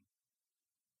over them.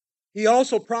 He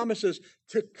also promises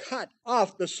to cut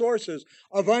off the sources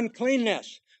of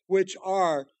uncleanness, which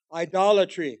are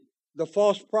idolatry, the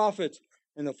false prophets,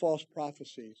 and the false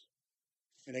prophecies.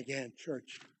 And again,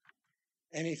 church,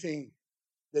 anything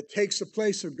that takes the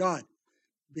place of God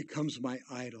becomes my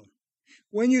idol.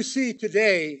 When you see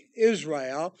today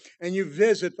Israel and you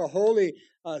visit the holy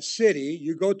city,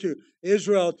 you go to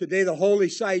Israel today, the holy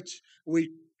sites,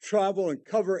 we travel and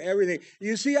cover everything.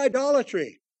 You see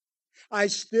idolatry. I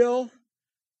still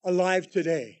alive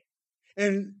today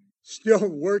and still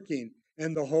working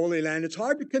in the Holy Land. It's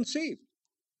hard to conceive.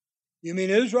 You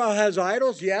mean Israel has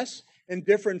idols? Yes, in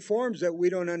different forms that we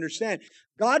don't understand.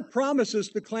 God promises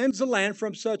to cleanse the land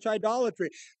from such idolatry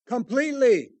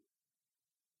completely.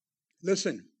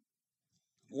 Listen,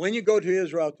 when you go to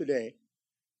Israel today,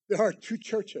 there are two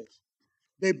churches.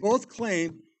 They both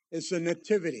claim it's the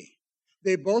nativity.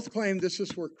 They both claim this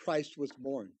is where Christ was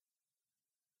born.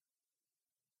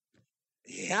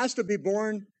 He has to be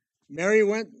born. Mary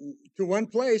went to one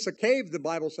place, a cave, the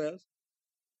Bible says.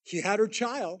 She had her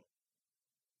child.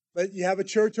 But you have a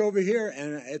church over here,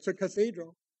 and it's a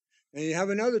cathedral. And you have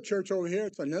another church over here,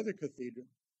 it's another cathedral.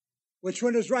 Which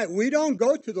one is right? We don't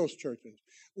go to those churches.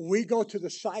 We go to the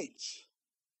sites.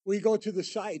 We go to the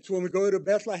sites. When we go to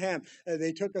Bethlehem,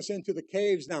 they took us into the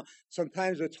caves. Now,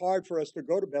 sometimes it's hard for us to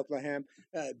go to Bethlehem.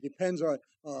 Depends on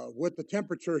what the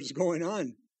temperature is going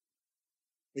on.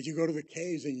 But you go to the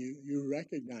caves and you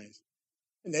recognize.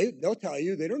 And they'll tell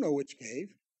you they don't know which cave.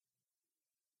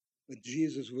 But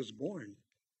Jesus was born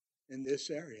in this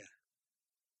area.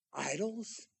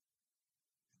 Idols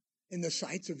in the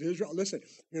sites of Israel. Listen,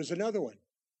 here's another one.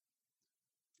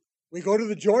 We go to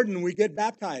the Jordan, we get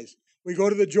baptized. We go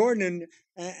to the Jordan,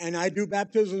 and I do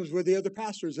baptisms with the other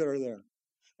pastors that are there.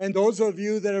 And those of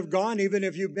you that have gone, even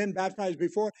if you've been baptized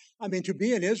before, I mean, to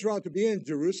be in Israel, to be in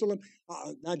Jerusalem,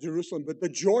 not Jerusalem, but the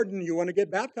Jordan, you want to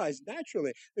get baptized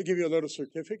naturally. They give you a little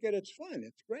certificate. It's fun.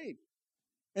 It's great.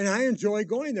 And I enjoy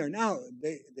going there. Now,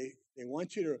 they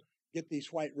want you to get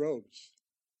these white robes.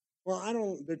 Well, I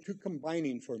don't, they're too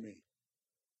combining for me.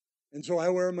 And so I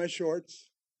wear my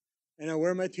shorts, and I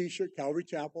wear my t-shirt, Calvary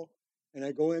Chapel, and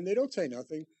I go in. They don't say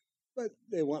nothing, but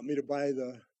they want me to buy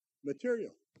the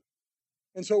material.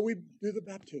 And so we do the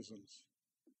baptisms.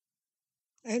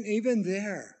 And even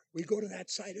there, we go to that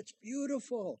site. It's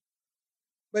beautiful.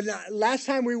 But last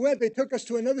time we went, they took us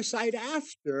to another site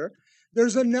after.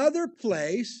 There's another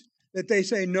place that they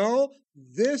say, no,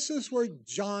 this is where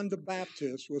John the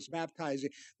Baptist was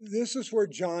baptizing. This is where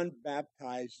John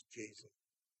baptized Jesus.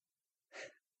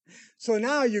 So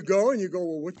now you go and you go,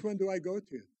 well, which one do I go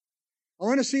to? I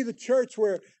want to see the church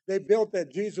where they built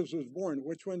that Jesus was born.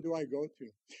 Which one do I go to?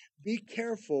 Be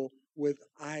careful with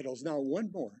idols. Now,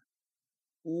 one more.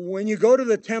 When you go to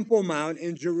the Temple Mount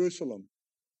in Jerusalem,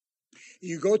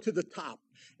 you go to the top,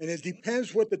 and it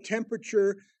depends what the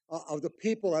temperature of the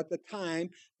people at the time,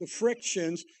 the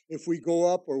frictions, if we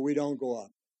go up or we don't go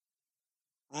up.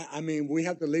 I mean, we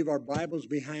have to leave our Bibles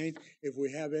behind. If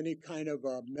we have any kind of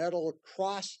a metal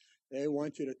cross, they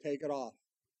want you to take it off.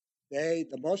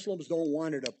 The Muslims don't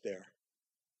want it up there.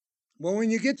 Well, when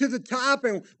you get to the top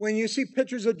and when you see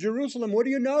pictures of Jerusalem, what do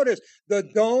you notice? The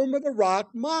Dome of the Rock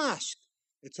Mosque.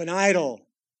 It's an idol.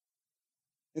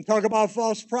 And talk about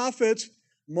false prophets,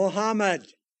 Muhammad.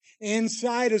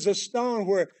 Inside is a stone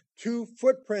where 2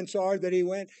 footprints are that he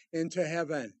went into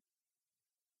heaven.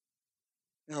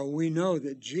 Now we know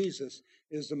that Jesus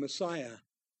is the Messiah,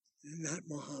 not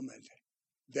Muhammad.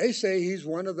 They say he's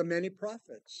one of the many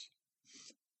prophets.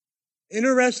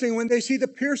 Interesting when they see the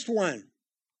pierced one.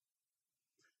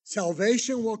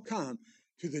 Salvation will come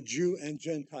to the Jew and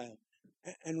Gentile.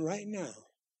 And right now,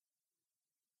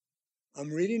 I'm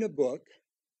reading a book.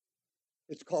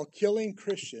 It's called Killing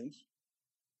Christians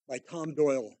by Tom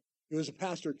Doyle. He was a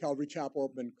pastor at Calvary Chapel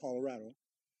up in Colorado.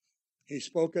 He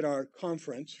spoke at our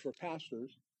conference for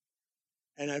pastors.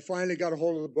 And I finally got a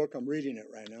hold of the book. I'm reading it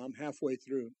right now. I'm halfway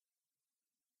through.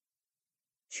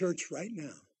 Church, right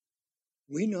now,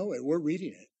 we know it. We're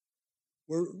reading it.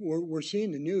 We're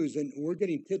seeing the news and we're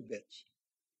getting tidbits.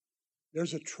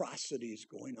 There's atrocities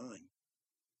going on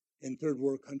in third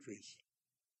world countries.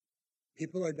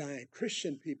 People are dying.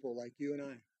 Christian people like you and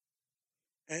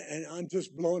I. And I'm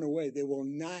just blown away. They will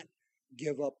not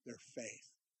give up their faith.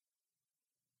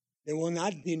 They will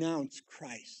not denounce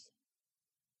Christ.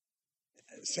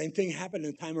 Same thing happened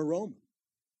in the time of Rome.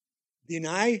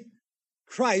 Deny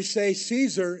Christ, say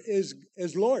Caesar is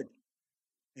Lord.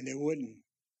 And they wouldn't.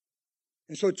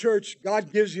 And so, church,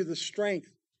 God gives you the strength.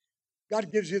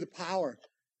 God gives you the power.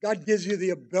 God gives you the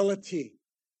ability.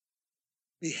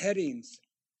 Beheadings.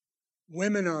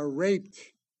 Women are raped.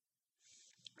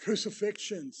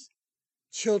 Crucifixions.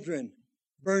 Children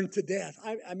burned to death.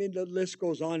 I mean, the list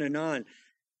goes on and on.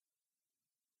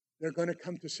 They're going to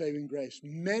come to saving grace.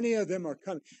 Many of them are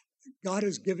coming. God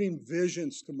is giving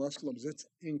visions to Muslims. It's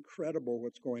incredible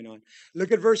what's going on.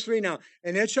 Look at verse 3 now.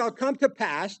 And it shall come to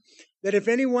pass that if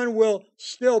anyone will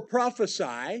still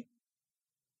prophesy,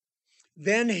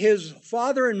 then his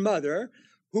father and mother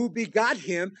who begot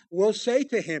him will say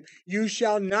to him, you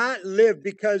shall not live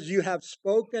because you have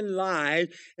spoken lies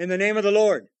in the name of the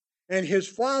Lord. And his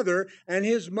father and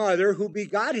his mother who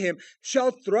begot him shall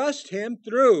thrust him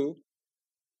through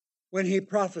when he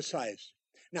prophesies.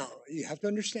 Now, you have to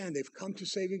understand, they've come to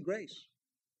saving grace.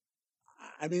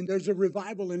 I mean, there's a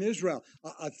revival in Israel.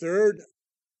 A third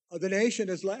of the nation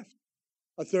is left.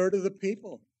 A third of the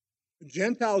people.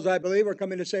 Gentiles, I believe, are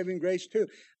coming to saving grace too.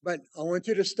 But I want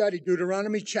you to study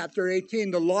Deuteronomy chapter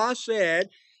 18. The law said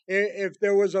if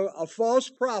there was a false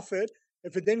prophet,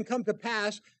 if it didn't come to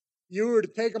pass, you were to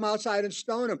take him outside and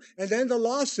stone him. And then the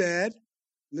law said,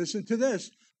 listen to this,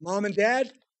 Mom and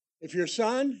Dad, if your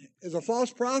son is a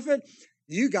false prophet,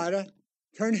 you got to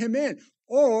turn him in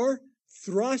or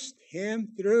thrust him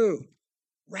through.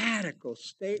 Radical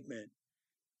statement.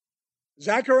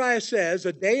 Zechariah says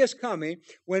a day is coming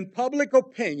when public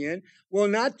opinion will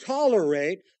not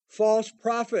tolerate false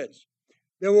prophets.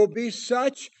 There will be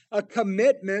such a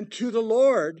commitment to the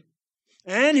Lord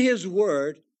and his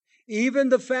word, even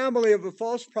the family of a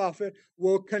false prophet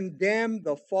will condemn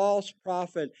the false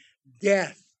prophet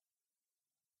death.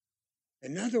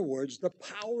 In other words, the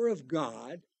power of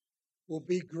God will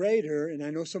be greater, and I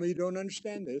know some of you don't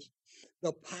understand this,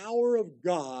 the power of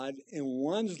God in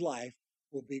one's life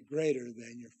will be greater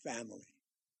than your family.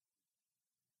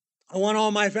 I want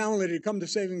all my family to come to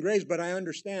saving grace, but I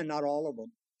understand not all of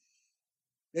them.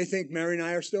 They think Mary and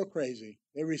I are still crazy.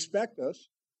 They respect us,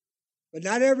 but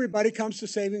not everybody comes to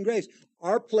saving grace.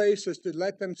 Our place is to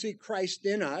let them see Christ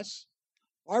in us.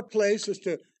 Our place is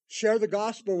to share the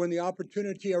gospel when the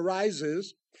opportunity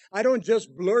arises. I don't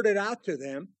just blurt it out to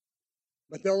them,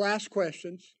 but they'll ask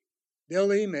questions,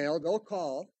 they'll email, they'll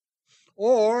call,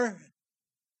 or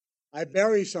I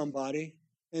bury somebody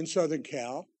in Southern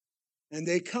Cal, and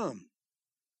they come,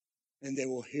 and they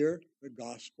will hear the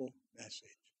gospel message.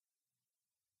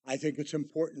 I think it's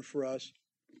important for us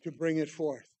to bring it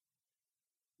forth.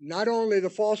 Not only the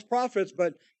false prophets,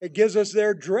 but it gives us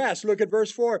their dress. Look at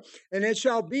verse 4. And it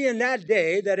shall be in that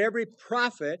day that every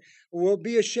prophet will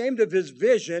be ashamed of his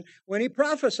vision when he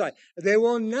prophesies. They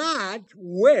will not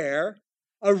wear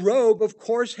a robe of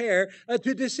coarse hair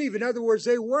to deceive. In other words,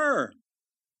 they were.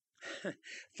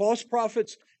 False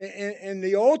prophets in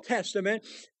the Old Testament,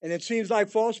 and it seems like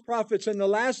false prophets in the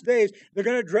last days, they're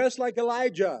going to dress like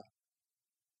Elijah.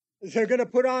 They're going to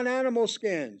put on animal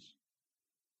skins.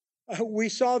 We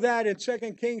saw that in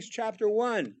 2 Kings chapter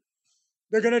 1.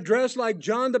 They're going to dress like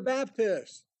John the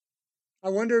Baptist. I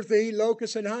wonder if they eat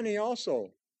locusts and honey also.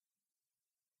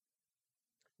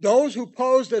 Those who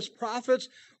posed as prophets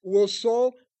will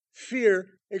so fear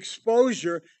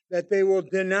exposure that they will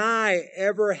deny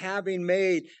ever having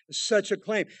made such a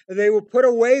claim. They will put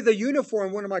away the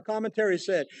uniform, one of my commentaries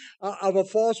said, of a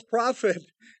false prophet,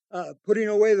 putting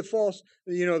away the false,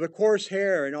 the coarse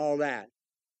hair and all that.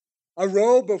 A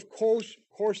robe of coarse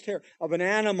hair of an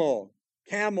animal,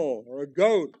 camel or a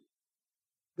goat.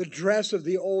 the dress of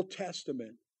the Old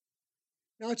Testament.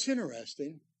 Now, it's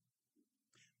interesting.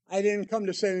 I didn't come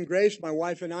to saving grace, my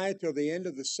wife and I, till the end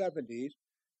of the 70s.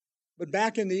 But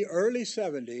back in the early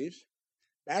 70s,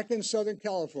 back in Southern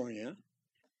California,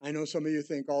 I know some of you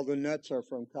think all the nuts are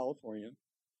from California.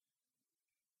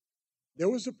 There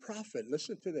was a prophet.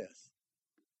 Listen to this.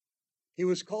 He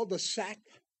was called the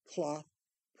sackcloth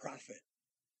prophet.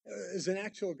 Is an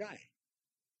actual guy.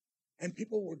 And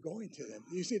people were going to them.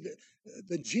 You see,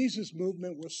 the Jesus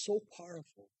movement was so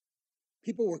powerful.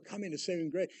 People were coming to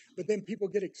saving grace. But then people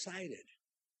get excited.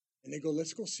 And they go,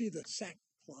 let's go see the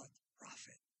sackcloth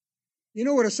prophet. You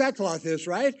know what a sackcloth is,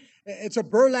 right? It's a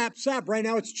burlap sack. Right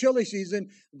now it's chili season.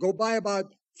 Go buy about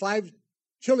 5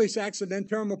 chili sacks and then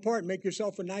tear them apart and make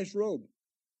yourself a nice robe.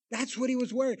 That's what he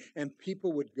was wearing. And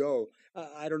people would go.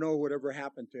 I don't know whatever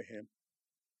happened to him.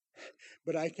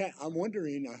 But I'm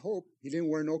wondering, I hope he didn't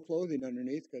wear no clothing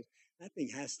underneath, because that thing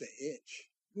has to itch.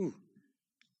 Ooh.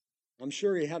 I'm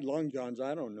sure he had long johns,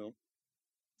 I don't know.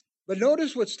 But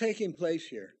notice what's taking place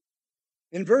here.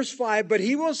 In verse 5, but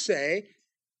he will say,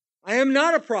 I am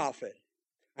not a prophet.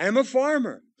 I am a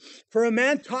farmer. For a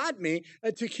man taught me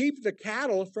to keep the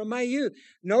cattle from my youth.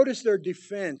 Notice their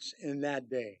defense in that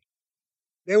day.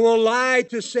 They will lie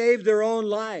to save their own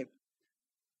life.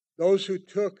 Those who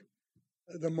took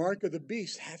the mark of the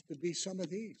beast have to be some of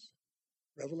these.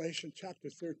 Revelation chapter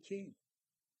 13.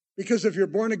 Because if you're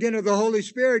born again of the Holy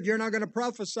Spirit, you're not going to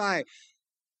prophesy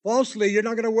falsely. You're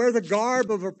not going to wear the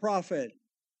garb of a prophet.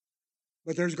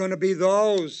 But there's going to be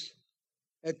those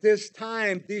at this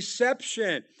time.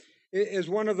 Deception is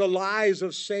one of the lies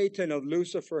of Satan, of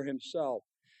Lucifer himself.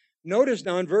 Notice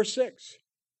now in verse 6.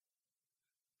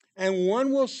 And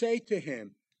one will say to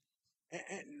him,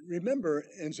 and remember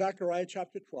in Zechariah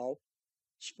chapter 12,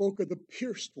 spoke of the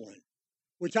pierced one,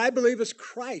 which I believe is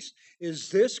Christ. Is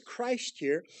this Christ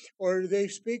here, or are they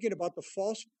speaking about the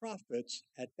false prophets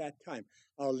at that time?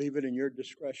 I'll leave it in your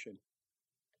discretion.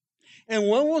 And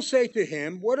one will say to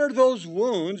him, what are those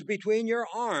wounds between your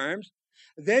arms?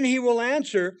 Then he will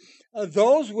answer,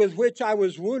 those with which I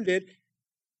was wounded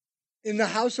in the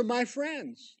house of my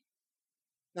friends.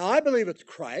 Now, I believe it's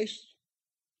Christ,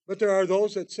 but there are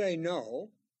those that say no,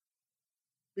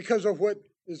 because of what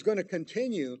is going to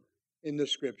continue in the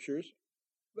scriptures.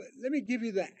 But let me give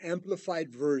you the amplified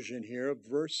version here of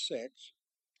verse 6.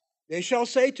 They shall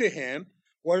say to him,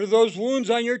 what are those wounds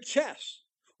on your chest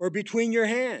or between your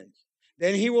hands?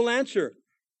 Then he will answer,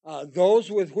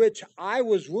 those with which I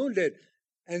was wounded.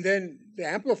 And then the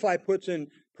Amplified puts in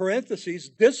parentheses,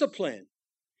 discipline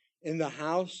in the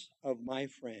house of my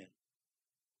friend.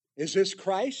 Is this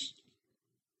Christ?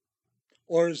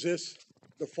 Or is this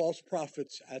the false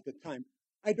prophets at the time?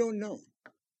 I don't know.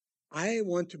 I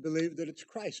want to believe that it's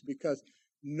Christ, because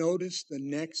notice the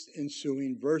next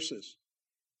ensuing verses.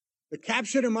 The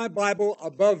caption in my Bible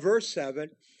above verse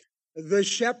 7, the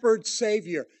shepherd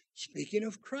savior, speaking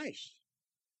of Christ.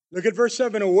 Look at verse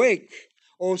 7, awake,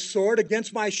 O sword,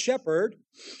 against my shepherd,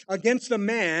 against the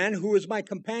man who is my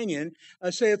companion,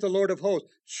 saith the Lord of hosts.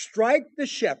 Strike the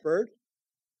shepherd,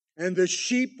 and the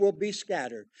sheep will be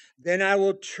scattered. Then I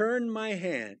will turn my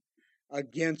hand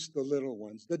against the little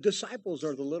ones. The disciples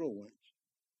are the little ones.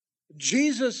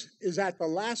 Jesus is at the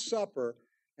Last Supper,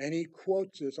 and he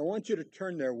quotes this. I want you to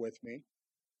turn there with me.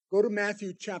 Go to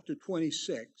Matthew chapter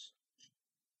 26,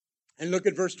 and look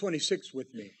at verse 26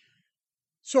 with me.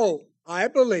 So, I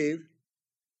believe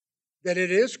that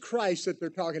it is Christ that they're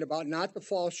talking about, not the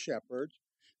false shepherds.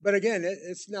 But again,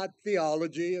 it's not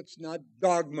theology, it's not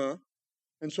dogma.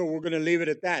 And so we're going to leave it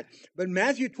at that. But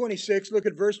Matthew 26, look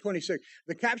at verse 26.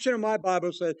 The caption of my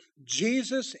Bible says,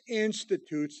 Jesus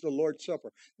institutes the Lord's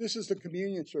Supper. This is the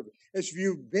communion service. If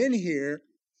you've been here,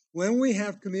 when we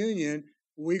have communion,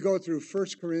 we go through 1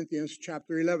 Corinthians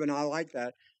chapter 11. I like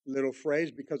that little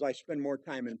phrase because I spend more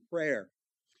time in prayer.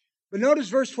 But notice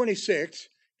verse 26,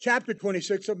 chapter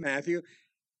 26 of Matthew.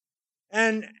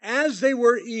 And as they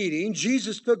were eating,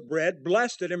 Jesus took bread,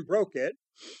 blessed it, and broke it,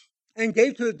 and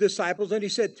gave to the disciples, and he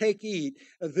said, take, eat,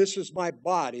 this is my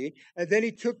body. And then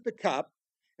he took the cup,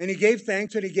 and he gave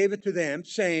thanks, and he gave it to them,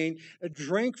 saying,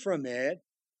 drink from it,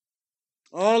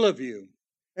 all of you.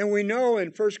 And we know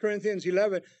in 1 Corinthians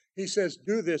 11, he says,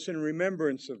 do this in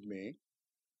remembrance of me.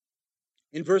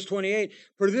 In verse 28,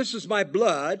 for this is my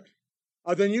blood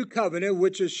of the new covenant,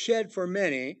 which is shed for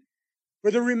many, for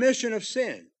the remission of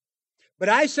sin. But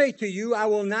I say to you, I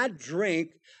will not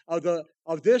drink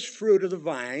of this fruit of the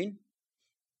vine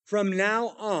from now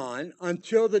on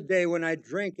until the day when I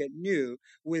drink it new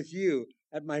with you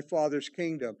at my Father's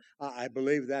kingdom. I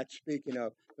believe that's speaking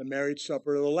of the marriage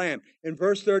supper of the Lamb. In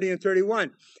verse 30 and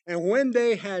 31, and when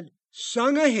they had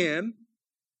sung a hymn,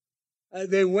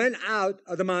 they went out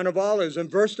of the Mount of Olives. In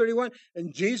verse 31,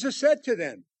 and Jesus said to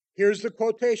them, here's the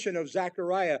quotation of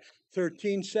Zechariah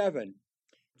 13:7.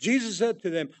 Jesus said to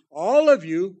them, all of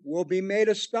you will be made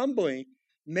to stumble,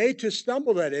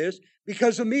 that is,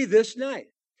 because of me this night.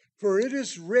 For it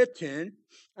is written,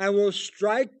 I will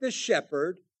strike the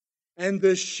shepherd, and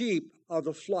the sheep of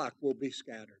the flock will be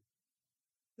scattered.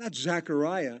 That's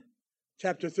Zechariah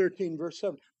chapter 13, verse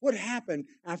 7. What happened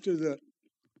after the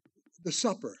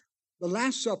supper, the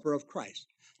Last Supper of Christ,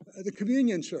 the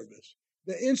communion service,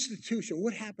 the institution?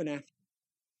 What happened after?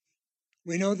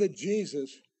 We know that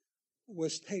Jesus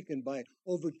was taken by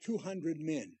over 200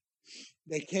 men.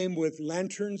 They came with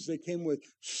lanterns, they came with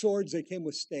swords, they came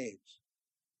with staves.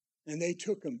 And they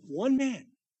took him. One man,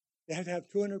 they had to have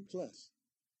 200 plus.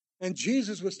 And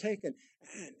Jesus was taken,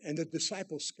 and the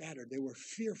disciples scattered. They were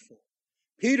fearful.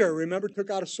 Peter, remember,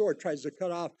 took out a sword, tries to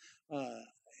cut off.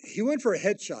 He went for a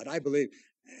headshot, I believe,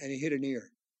 and he hit an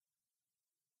ear.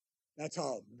 That's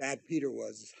how bad Peter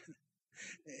was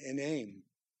in aim.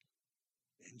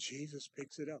 And Jesus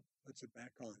picks it up, puts it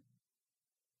back on.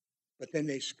 But then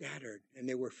they scattered, and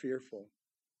they were fearful.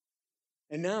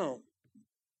 And now,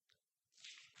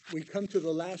 we come to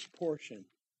the last portion.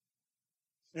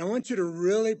 And I want you to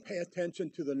really pay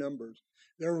attention to the numbers.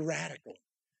 They're radical.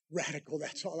 Radical,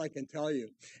 that's all I can tell you.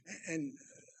 And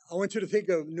I want you to think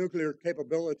of nuclear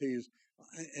capabilities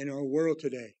in our world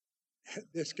today.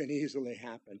 This can easily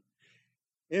happen.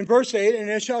 In verse 8, and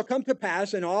it shall come to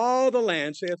pass in all the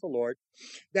land, saith the Lord,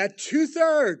 that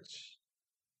 2/3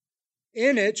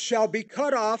 in it shall be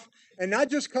cut off, and not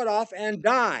just cut off and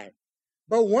die,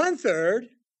 but 1/3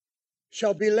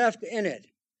 shall be left in it.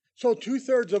 So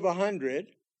 2/3 of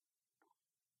 100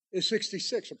 is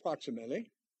 66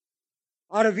 approximately.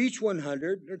 Out of each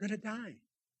 100, they're going to die.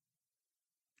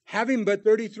 Having but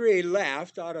 33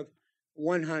 left out of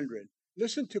 100.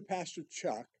 Listen to Pastor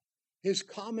Chuck, his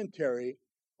commentary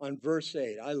on verse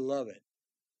 8. I love it.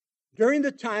 During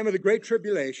the time of the Great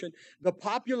Tribulation, the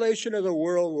population of the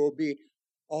world will be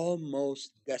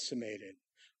almost decimated.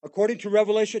 According to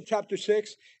Revelation chapter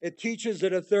 6, it teaches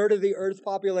that 1/3 of the earth's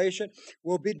population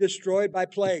will be destroyed by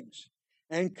plagues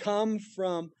and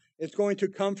it's going to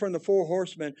come from the 4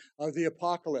 horsemen of the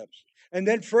apocalypse. And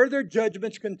then further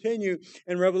judgments continue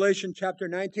in Revelation chapter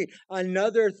 19.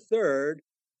 Another 1/3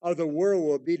 of the world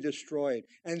will be destroyed,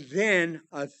 and then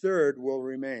 1/3 will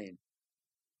remain.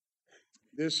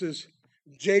 This is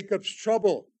Jacob's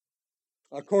trouble,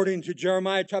 according to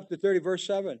Jeremiah chapter 30, verse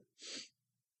 7.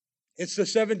 It's the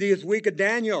 70th week of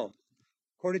Daniel,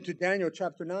 according to Daniel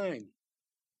chapter 9.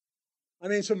 I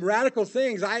mean, some radical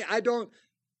things. I don't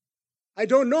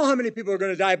know how many people are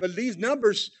going to die, but these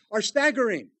numbers are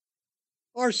staggering.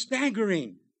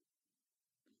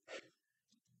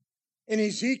 In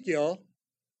Ezekiel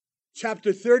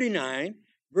chapter 39,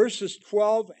 verses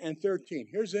 12 and 13.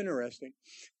 Here's interesting.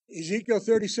 Ezekiel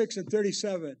 36 and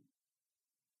 37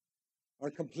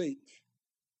 are complete.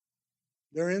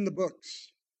 They're in the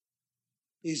books.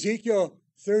 Ezekiel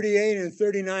 38 and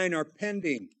 39 are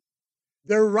pending.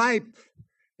 They're ripe.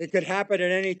 It could happen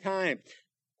at any time.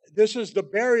 This is the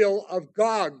burial of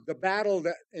Gog, the battle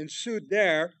that ensued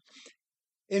there.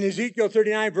 In Ezekiel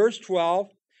 39, verse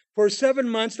 12, for 7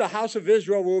 months the house of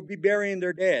Israel will be burying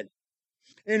their dead,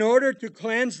 in order to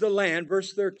cleanse the land,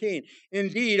 verse 13.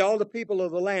 Indeed, all the people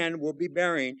of the land will be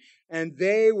burying, and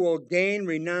they will gain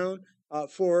renown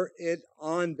for it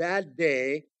on that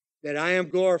day that I am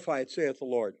glorified, saith the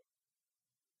Lord.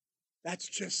 That's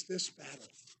just this battle.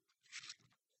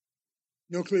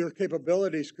 Nuclear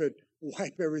capabilities could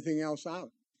wipe everything else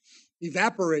out,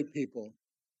 evaporate people.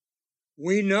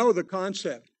 We know the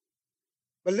concept.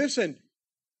 But listen,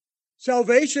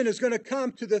 salvation is going to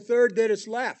come to the 1/3 that is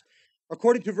left.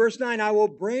 According to verse 9, I will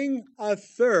bring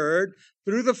 1/3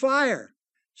 through the fire.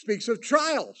 Speaks of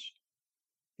trials.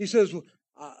 He says,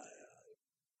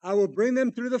 I will bring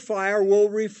them through the fire, will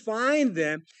refine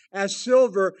them as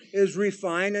silver is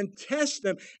refined, and test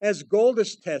them as gold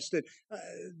is tested.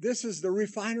 This is the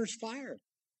refiner's fire.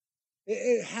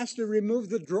 It has to remove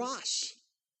the dross,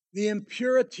 the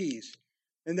impurities,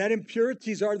 and that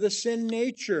impurities are the sin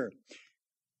nature.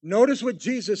 Notice what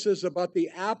Jesus says about the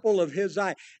apple of his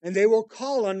eye. And they will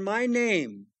call on my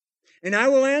name, and I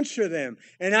will answer them.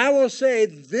 And I will say,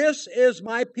 this is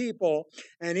my people.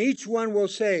 And each one will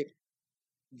say,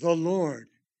 the Lord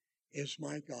is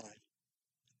my God.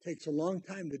 It takes a long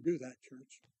time to do that,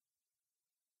 church.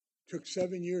 It took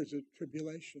 7 years of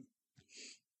tribulation.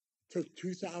 It took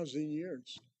 2,000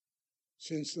 years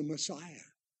since the Messiah.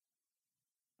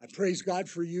 I praise God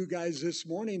for you guys this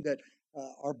morning that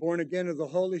are born again of the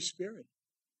Holy Spirit.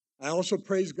 I also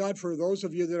praise God for those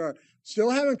of you that are still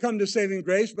haven't come to saving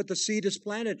grace, but the seed is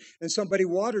planted and somebody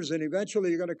waters, and eventually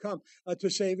you're going to come to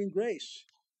saving grace.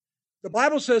 The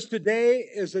Bible says today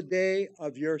is the day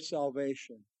of your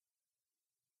salvation.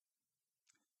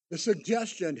 The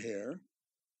suggestion here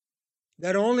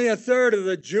that only a third of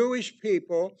the Jewish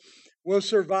people will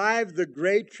survive the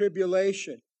Great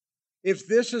Tribulation. If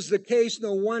this is the case,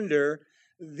 no wonder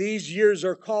these years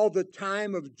are called the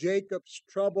time of Jacob's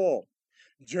trouble.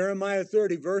 Jeremiah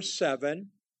 30, verse 7.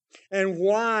 And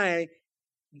why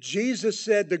Jesus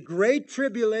said the Great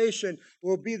Tribulation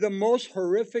will be the most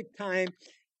horrific time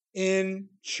in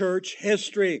church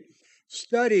history.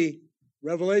 Study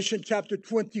Revelation chapter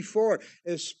 24,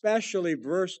 especially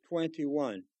verse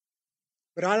 21.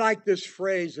 But I like this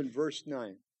phrase in verse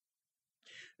 9.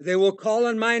 They will call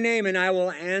on my name and I will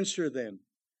answer them.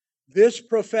 This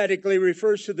prophetically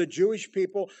refers to the Jewish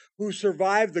people who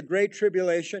survived the Great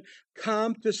Tribulation,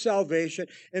 come to salvation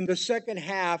in the second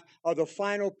half of the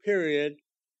final period.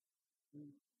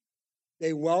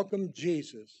 They welcome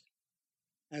Jesus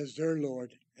as their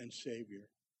Lord and Savior.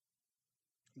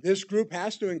 This group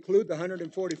has to include the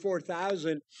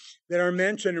 144,000 that are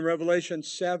mentioned in Revelation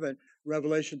 7,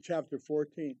 Revelation chapter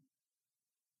 14.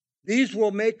 These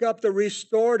will make up the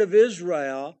restored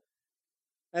Israel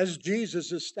as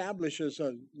Jesus establishes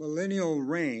a millennial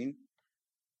reign.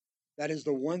 That is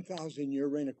the 1,000-year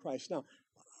reign of Christ. Now,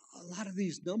 a lot of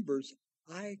these numbers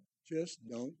I just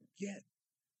don't get.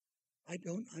 I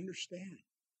don't understand.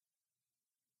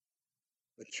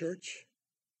 But church,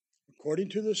 according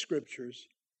to the scriptures,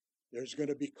 there's going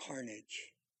to be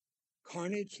carnage.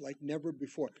 Carnage like never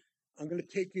before. I'm going to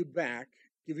take you back,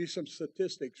 give you some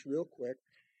statistics real quick.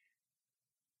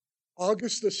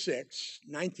 August the 6th,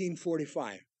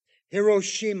 1945,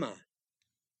 Hiroshima.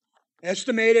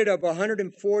 Estimated of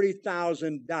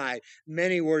 140,000 died.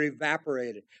 Many were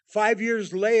evaporated. 5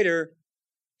 years later,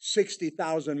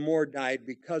 60,000 more died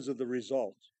because of the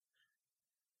results.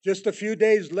 Just a few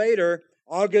days later,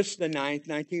 August the 9th,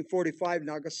 1945,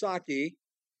 Nagasaki,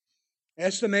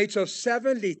 estimates of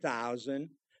 70,000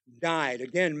 died.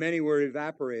 Again, many were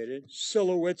evaporated.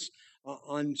 Silhouettes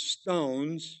on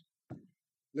stones.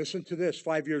 Listen to this,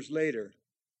 5 years later.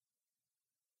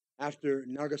 After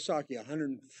Nagasaki,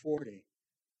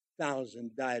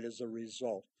 140,000 died as a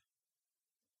result.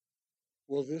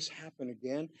 Will this happen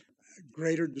again?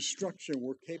 Greater destruction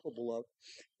we're capable of.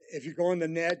 If you go on the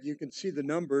net, you can see the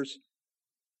numbers.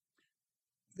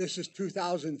 This is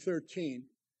 2013,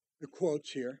 the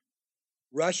quotes here.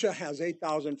 Russia has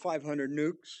 8,500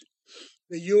 nukes.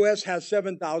 The U.S. has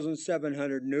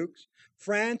 7,700 nukes.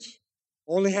 France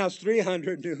only has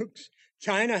 300 nukes.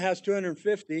 China has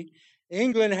 250.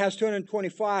 England has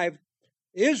 225.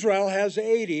 Israel has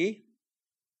 80.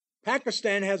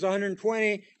 Pakistan has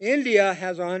 120. India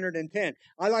has 110.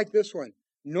 I like this one.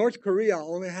 North Korea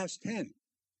only has 10.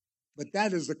 But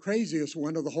that is the craziest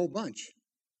one of the whole bunch.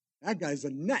 That guy's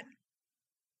a nut.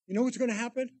 You know what's going to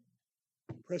happen?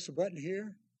 Press a button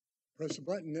here, press a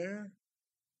button there,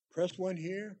 press one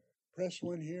here, press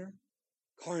one here.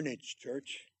 Carnage,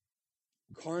 church.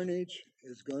 Carnage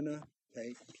is going to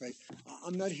take place.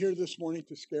 I'm not here this morning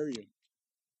to scare you.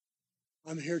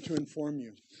 I'm here to inform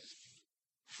you.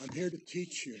 I'm here to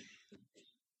teach you.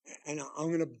 And I'm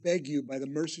going to beg you by the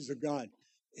mercies of God,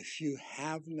 if you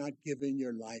have not given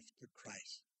your life to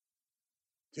Christ,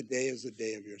 today is the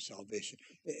day of your salvation.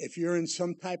 If you're in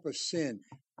some type of sin,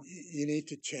 you need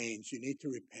to change. You need to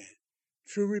repent.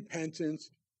 True repentance,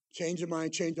 change your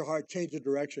mind, change your heart, change the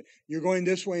direction. You're going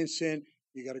this way in sin,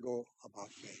 you got to go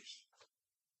about faith.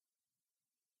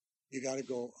 You got to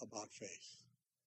go about faith.